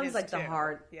that scene one's like too. the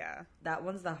hard. Yeah, that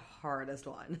one's the hardest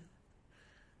one.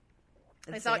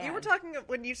 I thought you were talking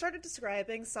when you started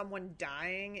describing someone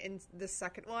dying in the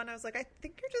second one. I was like, I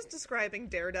think you're just describing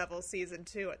Daredevil season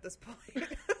 2 at this point.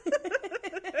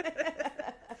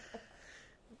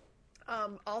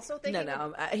 Also thinking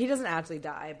no, he doesn't actually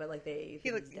die, but like he's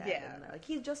dead, yeah, and they're like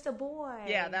he's just a boy.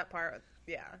 Yeah, that part.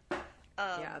 Yeah,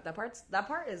 yeah, that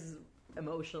part is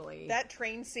emotionally. That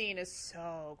train scene is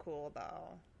so cool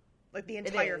though, like the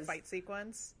entire fight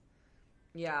sequence.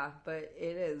 Yeah, but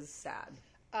it is sad.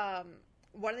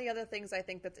 One of the other things I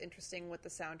think that's interesting with the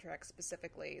soundtrack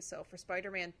specifically, so for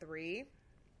Spider-Man 3,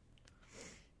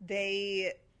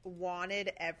 they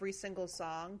wanted every single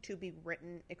song to be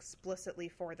written explicitly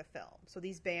for the film. So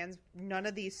these bands, none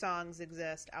of these songs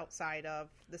exist outside of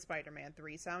the Spider-Man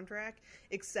 3 soundtrack,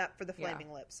 except for the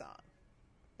Flaming Lips song.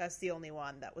 That's the only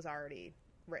one that was already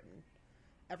written.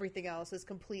 Everything else is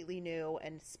completely new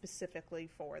and specifically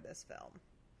for this film.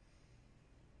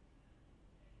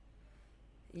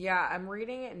 Yeah, I'm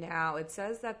reading it now. It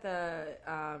says that the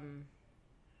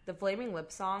Flaming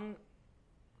Lips song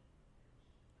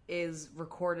is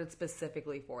recorded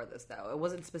specifically for this, though. It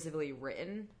wasn't specifically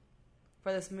written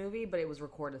for this movie, but it was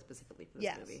recorded specifically for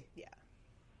this movie. Yeah.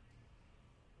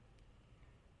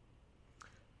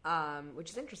 Which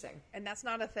is interesting. And that's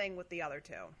not a thing with the other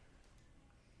two.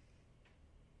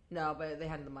 No, but they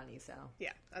had the money, so.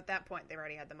 Yeah, at that point, they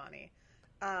already had the money.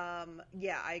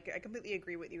 Yeah, I completely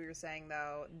agree with you were saying,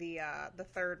 though. The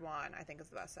third one, I think, is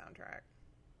the best soundtrack.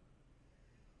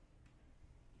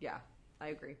 Yeah, I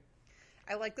agree.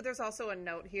 I like that there's also a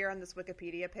note here on this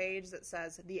Wikipedia page that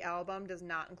says the album does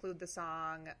not include the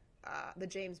song, the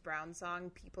James Brown song,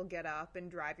 People Get Up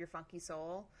and Drive Your Funky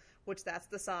Soul, which that's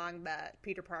the song that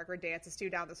Peter Parker dances to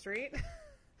down the street.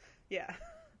 Yeah.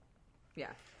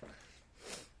 Yeah.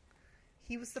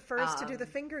 He was the first to do the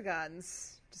finger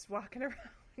guns. Just walking around.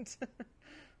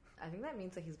 I think that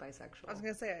means that he's bisexual. I was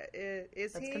going to say,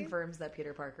 is he? That confirms that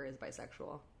Peter Parker is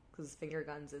bisexual. Because finger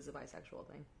guns is a bisexual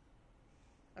thing.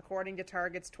 According to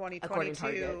Target's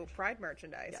 2022 Pride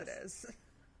merchandise, yes. It is.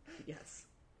 Yes.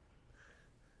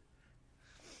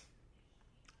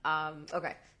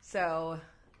 Okay, so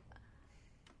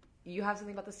you have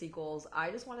something about the sequels.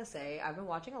 I just want to say, I've been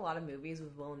watching a lot of movies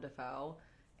with Willem Dafoe,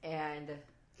 and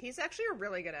he's actually a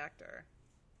really good actor.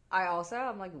 I also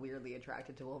am like weirdly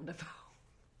attracted to Willem Dafoe.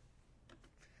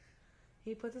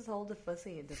 He puts his whole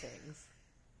defussy into things.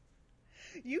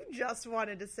 You just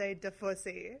wanted to say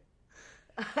defussy.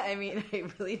 I mean, I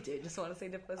really did just want to say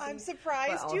defussy. I'm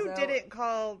surprised also, you didn't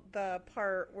call the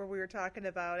part where we were talking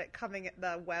about it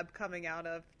the web coming out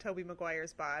of Tobey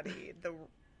Maguire's body.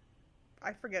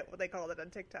 I forget what they called it on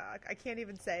TikTok. I can't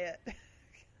even say it.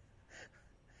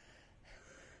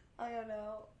 I don't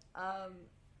know.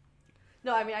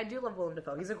 No, I mean, I do love Willem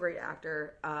Dafoe. He's a great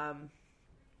actor.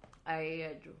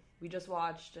 We just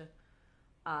watched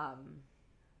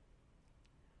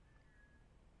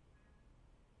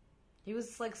he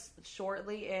was like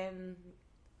shortly in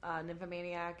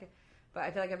Nymphomaniac, but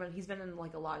I feel like he's been in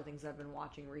like a lot of things I've been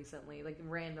watching recently, like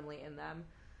randomly in them.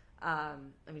 I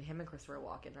mean, him and Christopher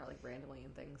Walken are like randomly in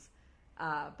things.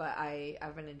 But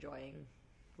I've been enjoying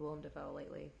Willem Dafoe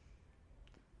lately.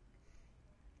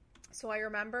 So I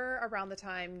remember around the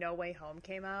time No Way Home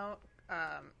came out,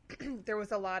 there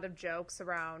was a lot of jokes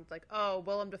around like, oh,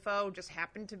 Willem Dafoe just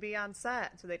happened to be on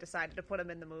set, so they decided to put him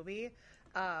in the movie.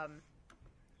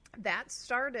 That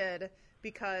started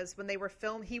because when they were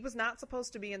filming, he was not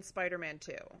supposed to be in Spider-Man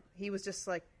 2. He was just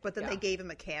like, but then they gave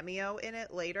him a cameo in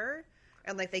it later,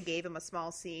 and like they gave him a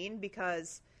small scene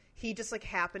because he just like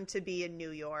happened to be in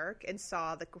New York and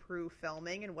saw the crew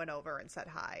filming and went over and said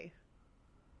hi.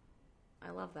 I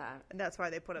love that. And that's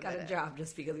why they put him in. Got a job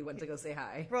just because he went to go say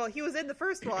hi. Well, he was in the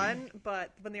first one,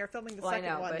 but when they were filming the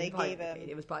second one, they gave him...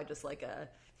 It was probably just like a,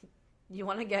 you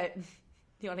want to get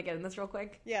in this real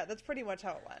quick? Yeah, that's pretty much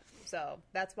how it went. So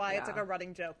that's why it's like a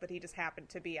running joke that he just happened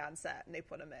to be on set and they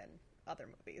put him in other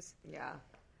movies. Yeah.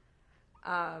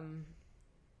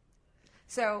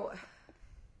 So,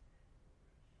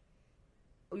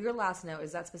 your last note,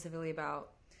 is that specifically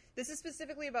about... This is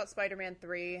specifically about Spider-Man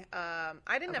 3. I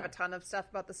didn't have a ton of stuff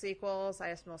about the sequels. I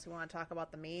just mostly want to talk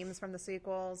about the memes from the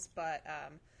sequels. But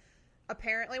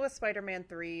apparently with Spider-Man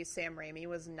 3, Sam Raimi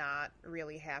was not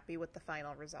really happy with the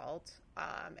final result.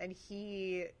 And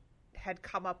he had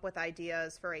come up with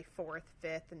ideas for a 4th,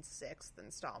 5th, and 6th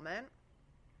installment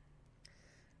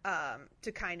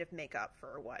to kind of make up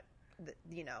for what,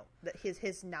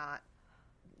 his not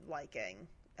liking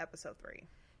Episode 3.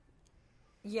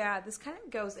 Yeah, this kind of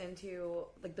goes into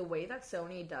like the way that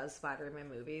Sony does Spider-Man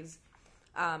movies.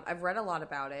 I've read a lot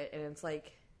about it, and it's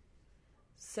like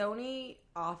Sony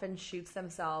often shoots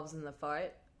themselves in the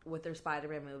foot with their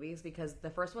Spider-Man movies because the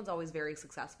first one's always very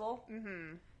successful,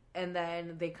 and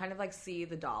then they kind of like see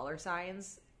the dollar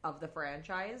signs of the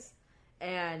franchise,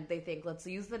 and they think, let's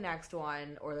use the next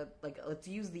one, or like let's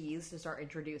use these to start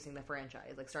introducing the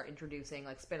franchise, like start introducing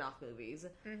like spin-off movies.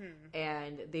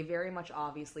 And they very much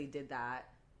obviously did that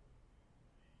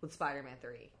with Spider-Man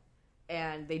 3.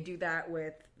 And they do that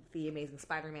with the Amazing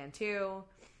Spider-Man 2.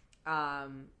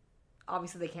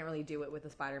 Obviously they can't really do it with the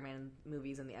Spider-Man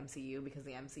movies in the MCU because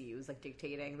the MCU is like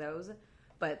dictating those.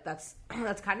 But that's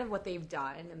kind of what they've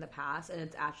done in the past, and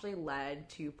it's actually led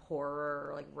to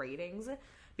poorer like ratings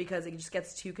because it just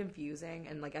gets too confusing.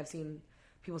 And like I've seen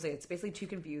people say it's basically too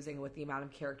confusing with the amount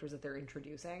of characters that they're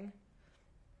introducing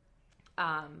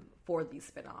for these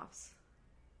spin-offs.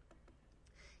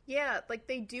 Yeah, like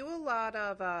they do a lot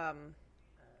of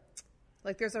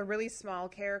like there's a really small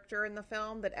character in the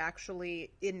film that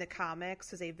actually in the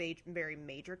comics is a very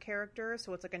major character,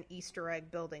 so it's like an Easter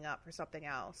egg building up for something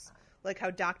else. Like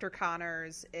how Dr.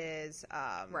 Connors is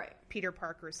Peter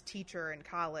Parker's teacher in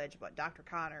college, but Dr.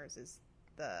 Connors is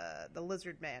the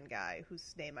lizard man guy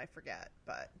whose name I forget,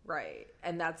 but right.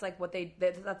 And that's like what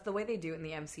that's the way they do it in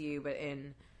the MCU, but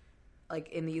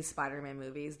in these Spider-Man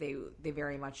movies, they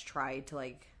very much try to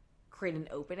like create an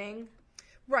opening,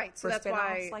 right? So for that's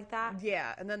why like that,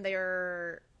 yeah. And then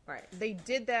they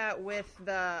did that with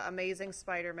the Amazing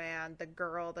Spider-Man, the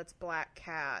girl that's Black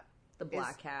Cat. The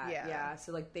Black Cat, yeah.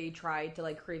 So like they tried to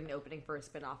like create an opening for a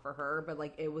spin-off for her, but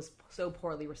like it was so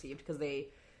poorly received because they.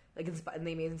 Like in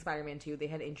the Amazing Spider-Man 2, they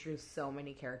had introduced so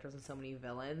many characters and so many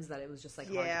villains that it was just like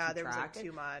hard to keep track. Yeah, there was like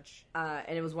too much.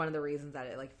 And it was one of the reasons that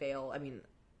it like failed. I mean,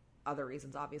 other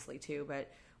reasons obviously too, but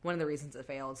one of the reasons it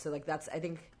failed. So like I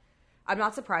think I'm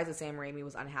not surprised that Sam Raimi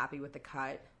was unhappy with the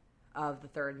cut of the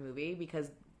third movie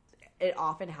because it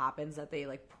often happens that they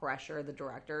like pressure the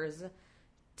directors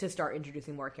to start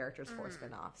introducing more characters for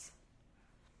spin-offs.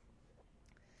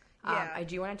 Yeah. I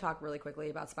do want to talk really quickly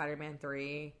about Spider-Man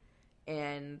 3.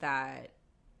 And that,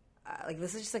 like,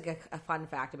 this is just, like, a fun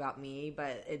fact about me,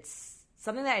 but it's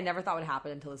something that I never thought would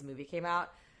happen until this movie came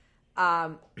out.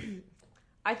 I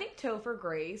think Topher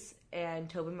Grace and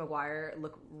Tobey Maguire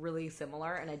look really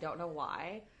similar, and I don't know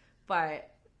why, but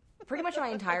pretty much my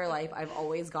entire life, I've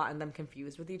always gotten them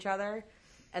confused with each other.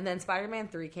 And then Spider-Man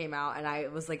 3 came out, and I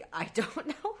was like, I don't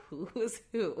know who is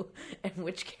who and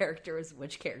which character is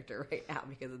which character right now,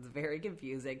 because it's very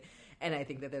confusing, and I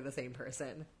think that they're the same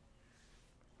person.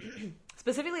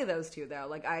 Specifically those two, though.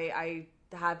 Like, I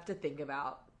have to think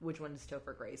about which one is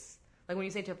Topher Grace. Like, when you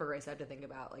say Topher Grace, I have to think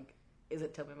about, like, is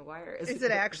it Tobey Maguire? Is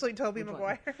it actually Tobey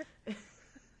Maguire?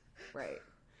 Right.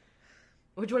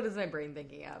 Which one is my brain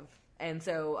thinking of? And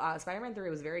so, Spider-Man 3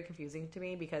 was very confusing to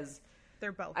me because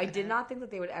they're both. I did not think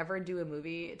that they would ever do a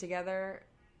movie together,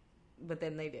 but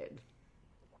then they did.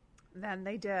 Then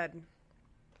they did.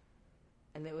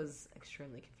 And it was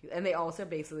extremely confusing. And they also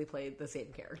basically played the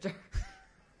same character.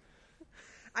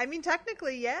 I mean,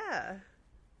 technically, yeah.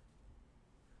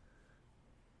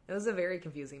 It was a very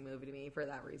confusing movie to me for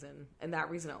that reason, and that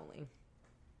reason only.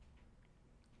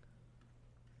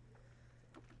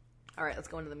 All right, let's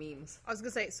go into the memes. I was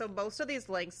gonna say, so most of these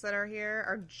links that are here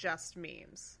are just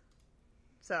memes.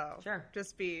 So sure,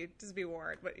 just be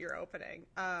warned what you're opening.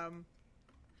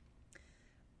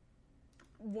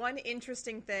 One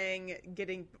interesting thing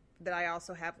that I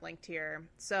also have linked here.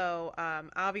 So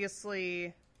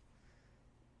obviously,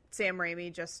 Sam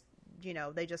Raimi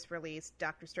they just released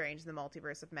Doctor Strange: The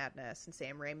Multiverse of Madness, and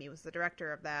Sam Raimi was the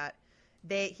director of that.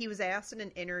 He was asked in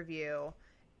an interview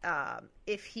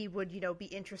if he would, be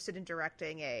interested in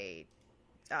directing a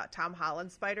Tom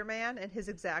Holland Spider-Man, and his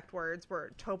exact words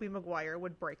were, "Tobey Maguire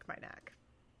would break my neck."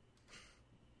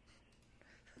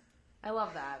 I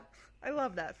love that. I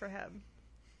love that for him.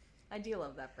 I do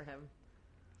love that for him.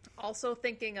 Also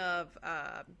thinking of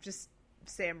just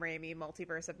Sam Raimi,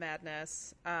 Multiverse of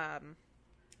Madness.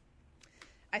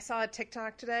 I saw a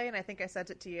TikTok today, and I think I sent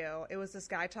it to you. It was this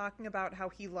guy talking about how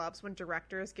he loves when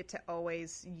directors get to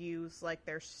always use, like,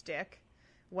 their shtick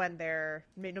when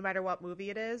no matter what movie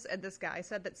it is. And this guy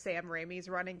said that Sam Raimi's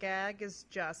running gag is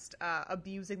just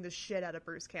abusing the shit out of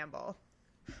Bruce Campbell.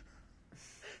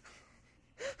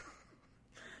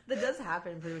 That does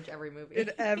happen in pretty much every movie.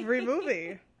 In every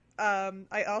movie.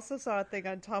 I also saw a thing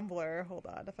on Tumblr. Hold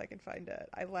on, if I can find it.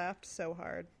 I laughed so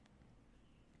hard.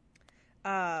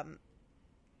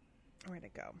 Where'd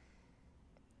it go?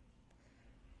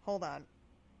 Hold on.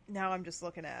 Now I'm just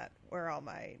looking at where all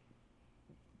my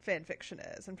fan fiction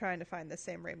is. I'm trying to find the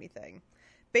Sam Raimi thing.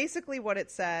 Basically what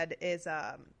it said is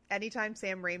anytime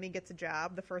Sam Raimi gets a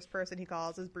job, the first person he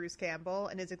calls is Bruce Campbell,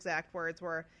 and his exact words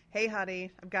were, "Hey honey,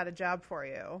 I've got a job for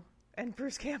you." And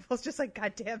Bruce Campbell's just like,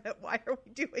 "God damn it, why are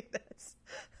we doing this?"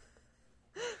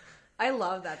 I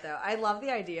love that though. I love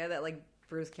the idea that like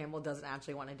Bruce Campbell doesn't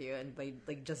actually want to do it, and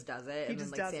like just does it. He and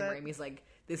just then like does Sam it. Raimi's like,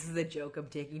 "This is a joke I'm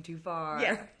taking too far."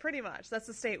 Yeah, pretty much. That's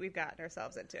the state we've gotten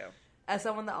ourselves into. As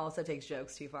someone that also takes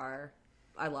jokes too far,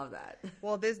 I love that.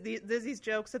 Well, these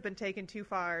jokes have been taken too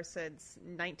far since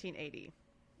 1980.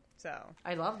 So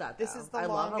I love that. Though. This is the I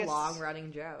longest... love a long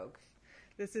running joke.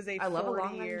 This is a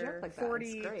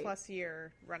 40 plus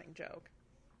year running joke.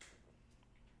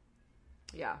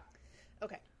 Yeah.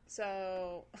 Okay,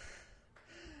 so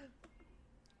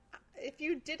if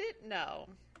you didn't know,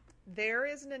 there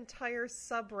is an entire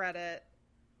subreddit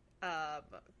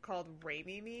called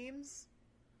Raimi Memes.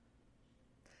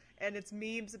 And it's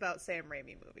memes about Sam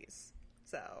Raimi movies.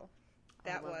 So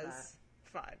that was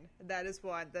fun. That is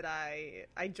one that I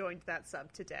joined that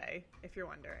sub today, if you're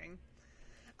wondering.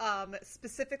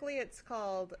 Specifically, it's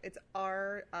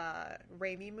our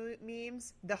Raimi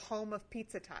Memes, the home of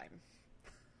pizza time.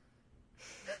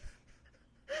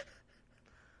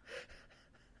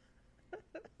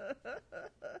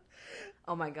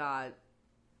 Oh my god.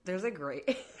 There's a great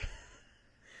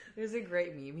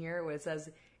meme here where it says,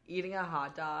 "Eating a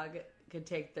hot dog could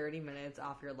take 30 minutes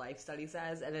off your life," study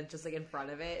says, and it's just like in front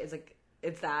of it is like,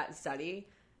 it's that study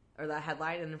or that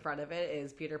headline, and in front of it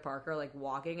is Peter Parker like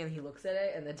walking, and he looks at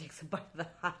it and then takes a bite of the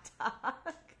hot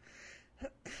dog.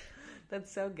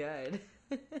 That's so good.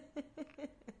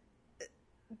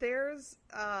 There's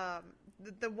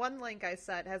the one link I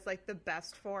sent has like the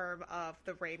best form of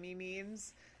the Raimi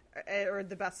memes, or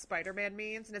the best Spider-Man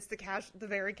memes, and it's the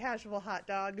very casual hot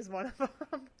dog is one of them.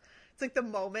 It's like the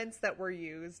moments that were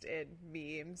used in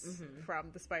memes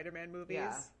from the Spider-Man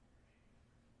movies.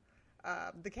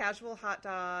 Yeah. The casual hot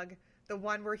dog, the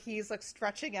one where he's like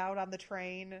stretching out on the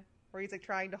train, where he's like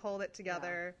trying to hold it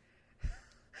together. Yeah.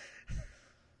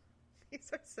 These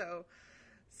are so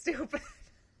stupid.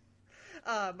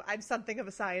 I'm something of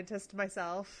a scientist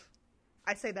myself.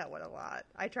 I say that one a lot.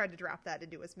 I tried to drop that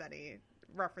into as many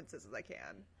references as I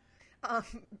can.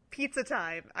 Pizza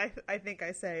time, I think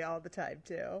I say all the time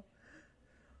too.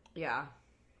 Yeah.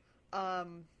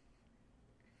 Then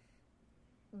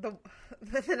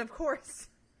of course,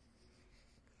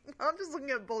 I'm just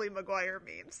looking at Bully Maguire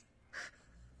memes.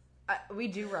 We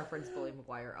do reference Bully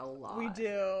Maguire a lot. We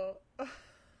do.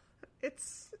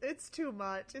 It's too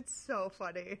much. It's so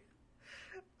funny.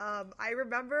 I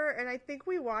remember, and I think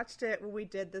we watched it when we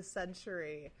did the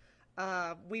Century.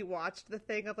 We watched the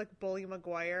thing of like Bully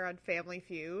Maguire on Family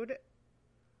Feud,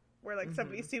 where like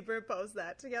somebody superimposed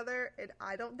that together, and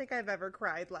I don't think I've ever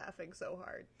cried laughing so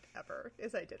hard ever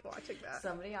as I did watching that.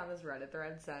 Somebody on this Reddit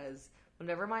thread says,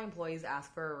 "Whenever my employees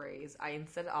ask for a raise, I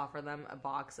instead offer them a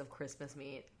box of Christmas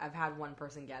meat. I've had one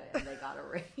person get it and they got a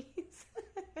raise."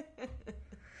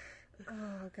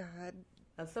 Oh god,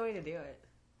 that's the way to do it.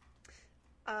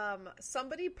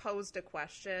 Somebody posed a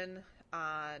question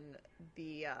on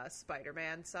the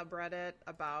Spider-Man subreddit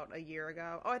about a year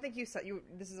ago. Oh, I think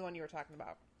this is the one you were talking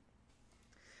about.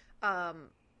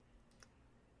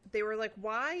 They were like,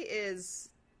 why is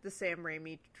the Sam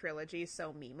Raimi trilogy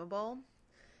so memeable.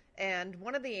 And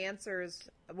one of the answers,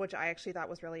 which I actually thought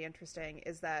was really interesting,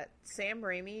 is that Sam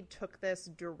Raimi took this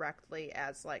directly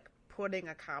as, like, putting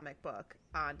a comic book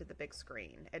onto the big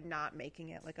screen and not making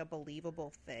it, like, a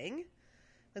believable thing.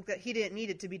 Like, that he didn't need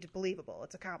it to be believable.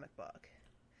 It's a comic book.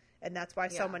 And that's why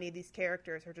so many of these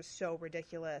characters are just so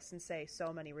ridiculous and say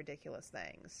so many ridiculous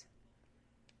things.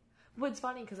 Well, it's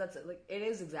funny because that's, like, it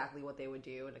is exactly what they would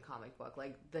do in a comic book.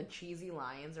 Like, the cheesy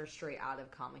lines are straight out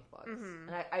of comic books.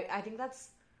 Mm-hmm. And I think that's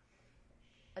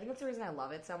the reason I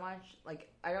love it so much. Like,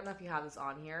 I don't know if you have this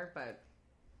on here, but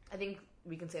I think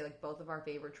we can say, like, both of our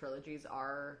favorite trilogies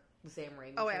are the Sam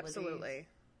Raimi trilogies. Oh, absolutely.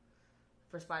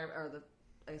 For Spider-Man, or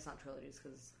I guess not trilogies,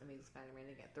 because Amazing Spider-Man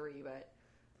didn't get 3, but...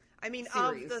 I mean,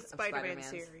 of the Spider-Man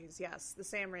series, yes. The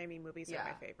Sam Raimi movies are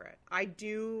my favorite. I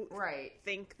do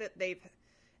think that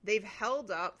they've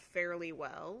held up fairly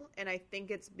well, and I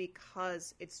think it's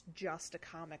because it's just a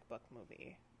comic book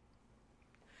movie.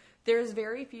 There's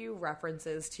very few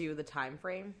references to the time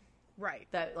frame. Right.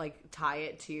 That, like, tie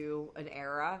it to an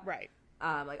era. Right.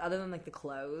 Like, other than, like, the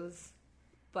clothes.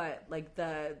 But, like,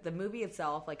 the movie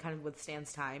itself, like, kind of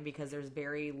withstands time because there's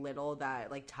very little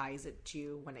that, like, ties it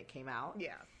to when it came out.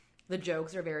 Yeah. The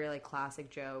jokes are very, like, classic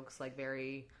jokes, like,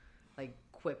 very, like,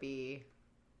 quippy.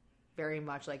 Very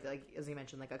much, like as you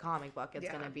mentioned, like, a comic book. It's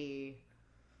gonna be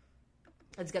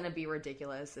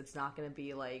ridiculous. It's not gonna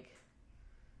be, like...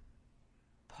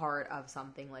 part of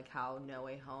something like how No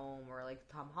Way Home or like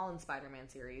Tom Holland's Spider-Man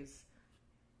series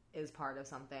is part of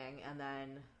something, and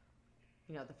then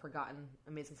the Forgotten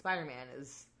Amazing Spider-Man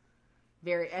is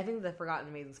I think the Forgotten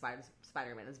Amazing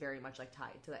Spider-Man is very much like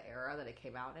tied to the era that it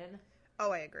came out in.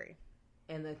 Oh, I agree.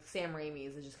 And the Sam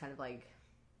Raimi's is just kind of like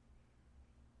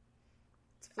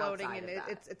it's floating and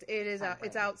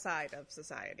it's outside of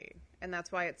society, and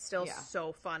that's why it's still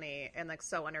so funny and like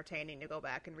so entertaining to go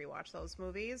back and rewatch those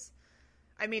movies.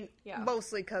 I mean,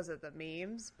 mostly because of the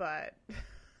memes, but...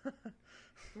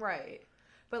 Right.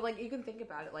 But, like, you can think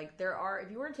about it. Like,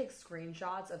 if you were to take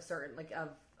screenshots of certain, like,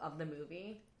 of the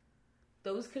movie,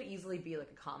 those could easily be,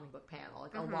 like, a comic book panel.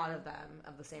 Like, a lot of them,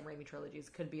 of the Sam Raimi trilogies,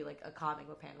 could be, like, a comic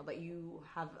book panel that you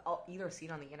have either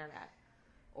seen on the internet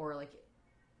or, like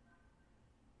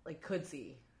could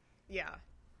see. Yeah.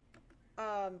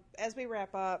 As we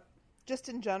wrap up, just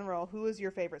in general, who is your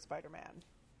favorite Spider-Man?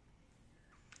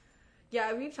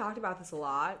 Yeah, we've talked about this a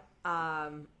lot.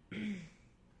 I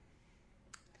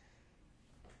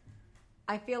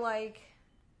feel like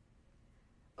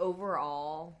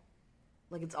overall,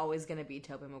 like, it's always going to be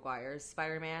Tobey Maguire's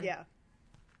Spider-Man. Yeah.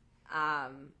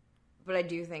 But I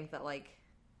do think that, like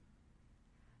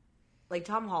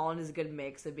Tom Holland is a good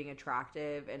mix of being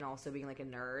attractive and also being, like, a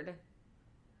nerd.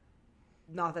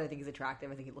 Not that I think he's attractive.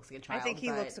 I think he looks like a child. I think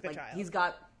he looks like a child. He's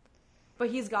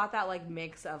got that, like,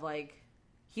 mix of, like...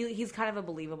 He's kind of a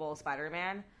believable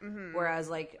Spider-Man, whereas,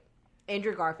 like,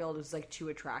 Andrew Garfield is, like, too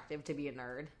attractive to be a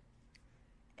nerd.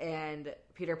 And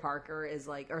Peter Parker is,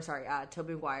 like...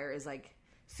 Tobey Maguire is, like,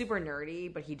 super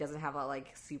nerdy, but he doesn't have a,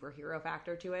 like, superhero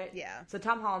factor to it. Yeah. So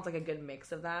Tom Holland's, like, a good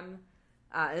mix of them.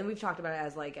 And we've talked about it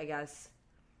as, like, I guess...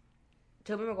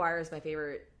 Tobey Maguire is my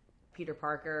favorite Peter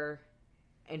Parker.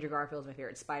 Andrew Garfield is my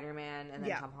favorite Spider-Man. And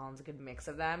then Tom Holland's a good mix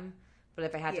of them. But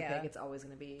if I had to pick, it's always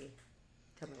going to be...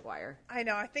 Tobey Maguire. I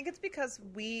know. I think it's because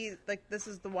this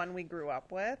is the one we grew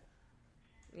up with.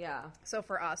 Yeah. So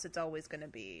for us, it's always going to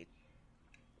be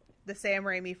the Sam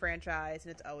Raimi franchise,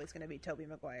 and it's always going to be Tobey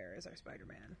Maguire as our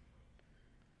Spider-Man.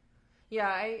 Yeah,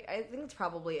 I think it's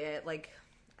probably it. Like,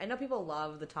 I know people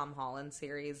love the Tom Holland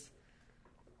series.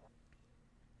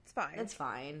 It's fine. It's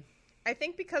fine. I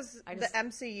think because the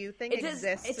MCU thing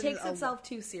exists. It takes itself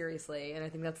too seriously, and I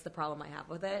think that's the problem I have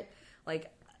with it.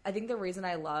 Like, I think the reason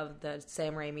I love the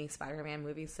Sam Raimi Spider-Man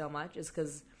movies so much is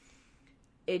because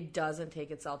it doesn't take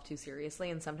itself too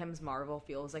seriously, and sometimes Marvel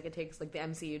feels like the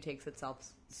MCU takes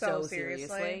itself so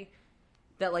seriously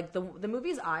that, like, the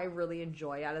movies I really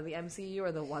enjoy out of the MCU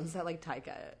are the ones that, like,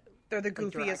 Taika... They're the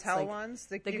goofy directs, as hell ones.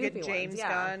 You get James ones,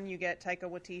 Gunn, you get Taika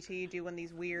Waititi doing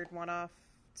these weird one-off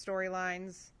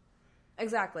storylines.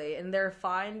 Exactly, and they're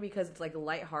fun because it's, like,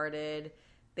 lighthearted.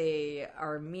 They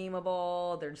are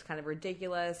memeable. They're just kind of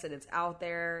ridiculous, and it's out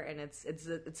there, and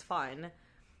it's fun.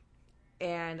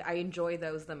 And I enjoy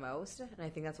those the most, and I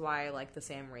think that's why I like the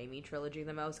Sam Raimi trilogy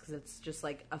the most, because it's just,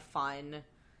 like, a fun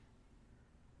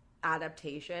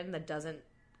adaptation that doesn't,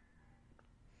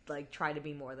 like, try to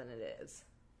be more than it is.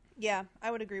 Yeah,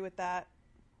 I would agree with that.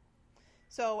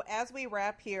 So as we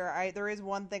wrap here, there is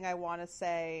one thing I want to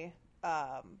say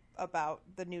about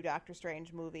the new Doctor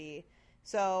Strange movie.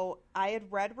 So I had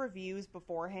read reviews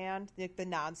beforehand, the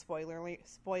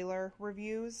non-spoiler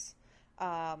reviews,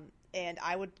 And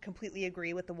I would completely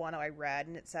agree with the one I read,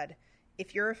 and it said,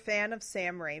 if you're a fan of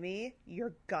Sam Raimi,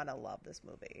 you're gonna love this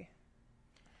movie.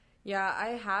 Yeah, I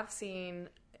have seen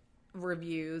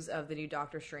reviews of the new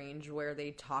Doctor Strange where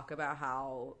they talk about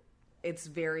how it's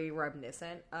very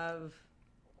reminiscent of,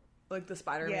 like, the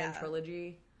Spider-Man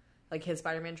trilogy, like his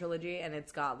Spider-Man trilogy, and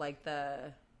it's got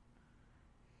that,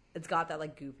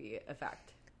 like, goofy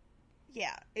effect.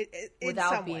 Yeah,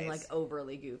 without being like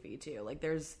overly goofy too. Like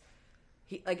there's,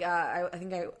 I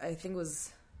think it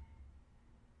was,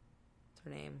 what's her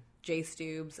name? Jay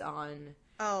Stubes on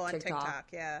TikTok.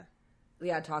 Yeah,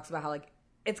 it talks about how, like,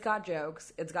 it's got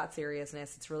jokes, it's got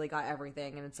seriousness, it's really got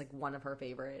everything, and it's, like, one of her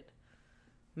favorite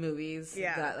movies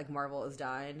that, like, Marvel has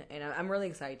done, and I'm really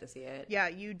excited to see it. Yeah,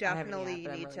 you definitely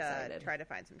need to try to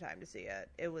find some time to see it.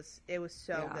 It was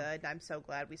so good, and I'm so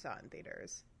glad we saw it in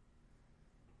theaters.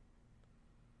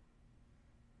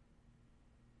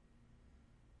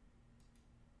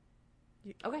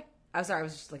 Okay. I'm sorry, I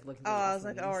was just, like, looking through I was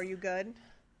like, are you good?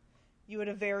 You had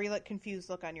a very, like, confused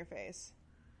look on your face.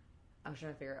 I was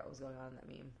trying to figure out what was going on in that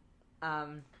meme.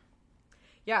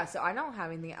 Yeah, so I don't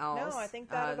have anything else. No, I think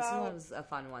that this one was a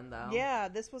fun one, though. Yeah,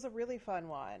 this was a really fun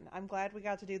one. I'm glad we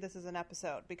got to do this as an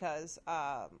episode because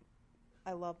I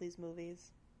love these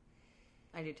movies.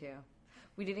 I do too.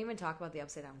 We didn't even talk about the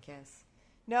Upside Down Kiss.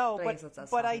 No,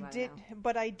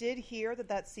 but I did hear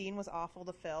that scene was awful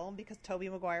to film because Tobey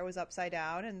Maguire was upside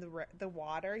down and the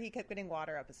water, he kept getting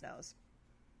water up his nose.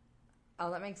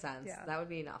 Oh, that makes sense. Yeah. That would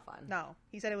be not fun. No,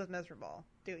 he said it was miserable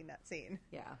doing that scene.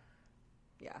 Yeah.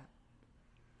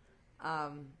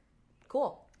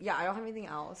 Cool. Yeah, I don't have anything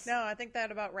else. No, I think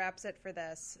that about wraps it for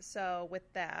this. So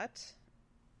with that,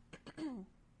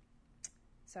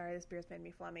 sorry, this beer's made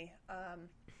me phlegmy.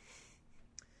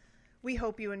 We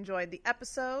hope you enjoyed the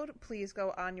episode. Please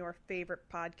go on your favorite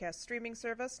podcast streaming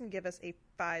service and give us a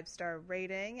 5-star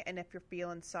rating. And if you're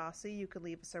feeling saucy, you can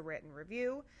leave us a written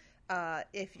review.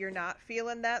 If you're not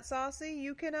feeling that saucy,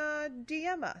 you can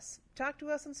DM us. Talk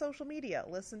to us on social media.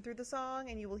 Listen through the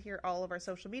song, and you will hear all of our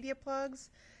social media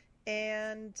plugs.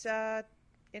 And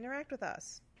interact with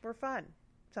us. We're fun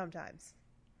sometimes.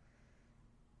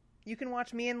 You can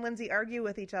watch me and Lindsay argue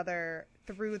with each other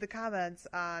through the comments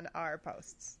on our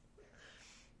posts.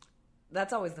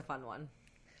 That's always the fun one.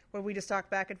 Where we just talk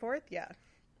back and forth? Yeah.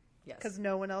 Yes. Because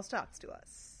no one else talks to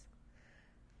us.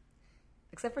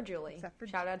 Except for Julie.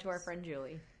 Shout out to our friend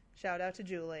Julie. Shout out to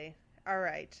Julie. All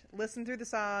right. Listen through the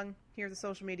song, hear the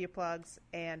social media plugs,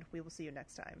 and we will see you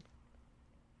next time.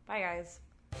 Bye, guys.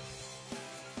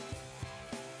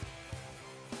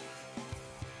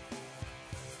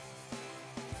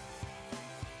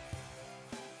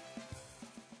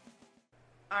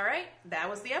 All right. That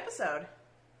was the episode.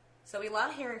 So we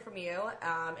love hearing from you,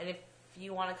 and if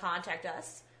you want to contact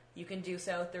us, you can do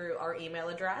so through our email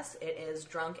address. It is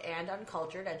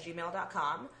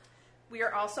drunkanduncultured@gmail.com. We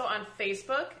are also on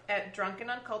Facebook at Drunk and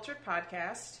Uncultured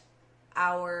Podcast.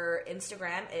 Our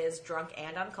Instagram is Drunk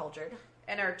and Uncultured.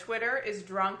 And our Twitter is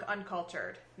Drunk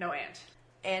Uncultured. No and.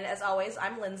 And as always,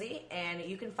 I'm Lindsay, and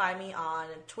you can find me on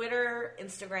Twitter,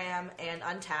 Instagram, and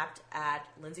Untapped at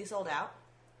Lindsay Sold Out.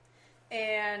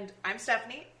 And I'm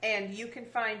Stephanie, and you can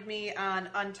find me on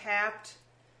Untapped,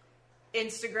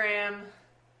 Instagram,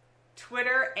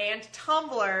 Twitter, and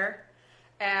Tumblr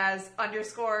as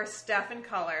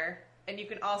 _StephinColor. And you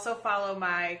can also follow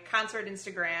my concert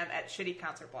Instagram at Shitty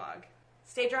Concert Blog.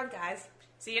 Stay drunk, guys.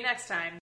 See you next time.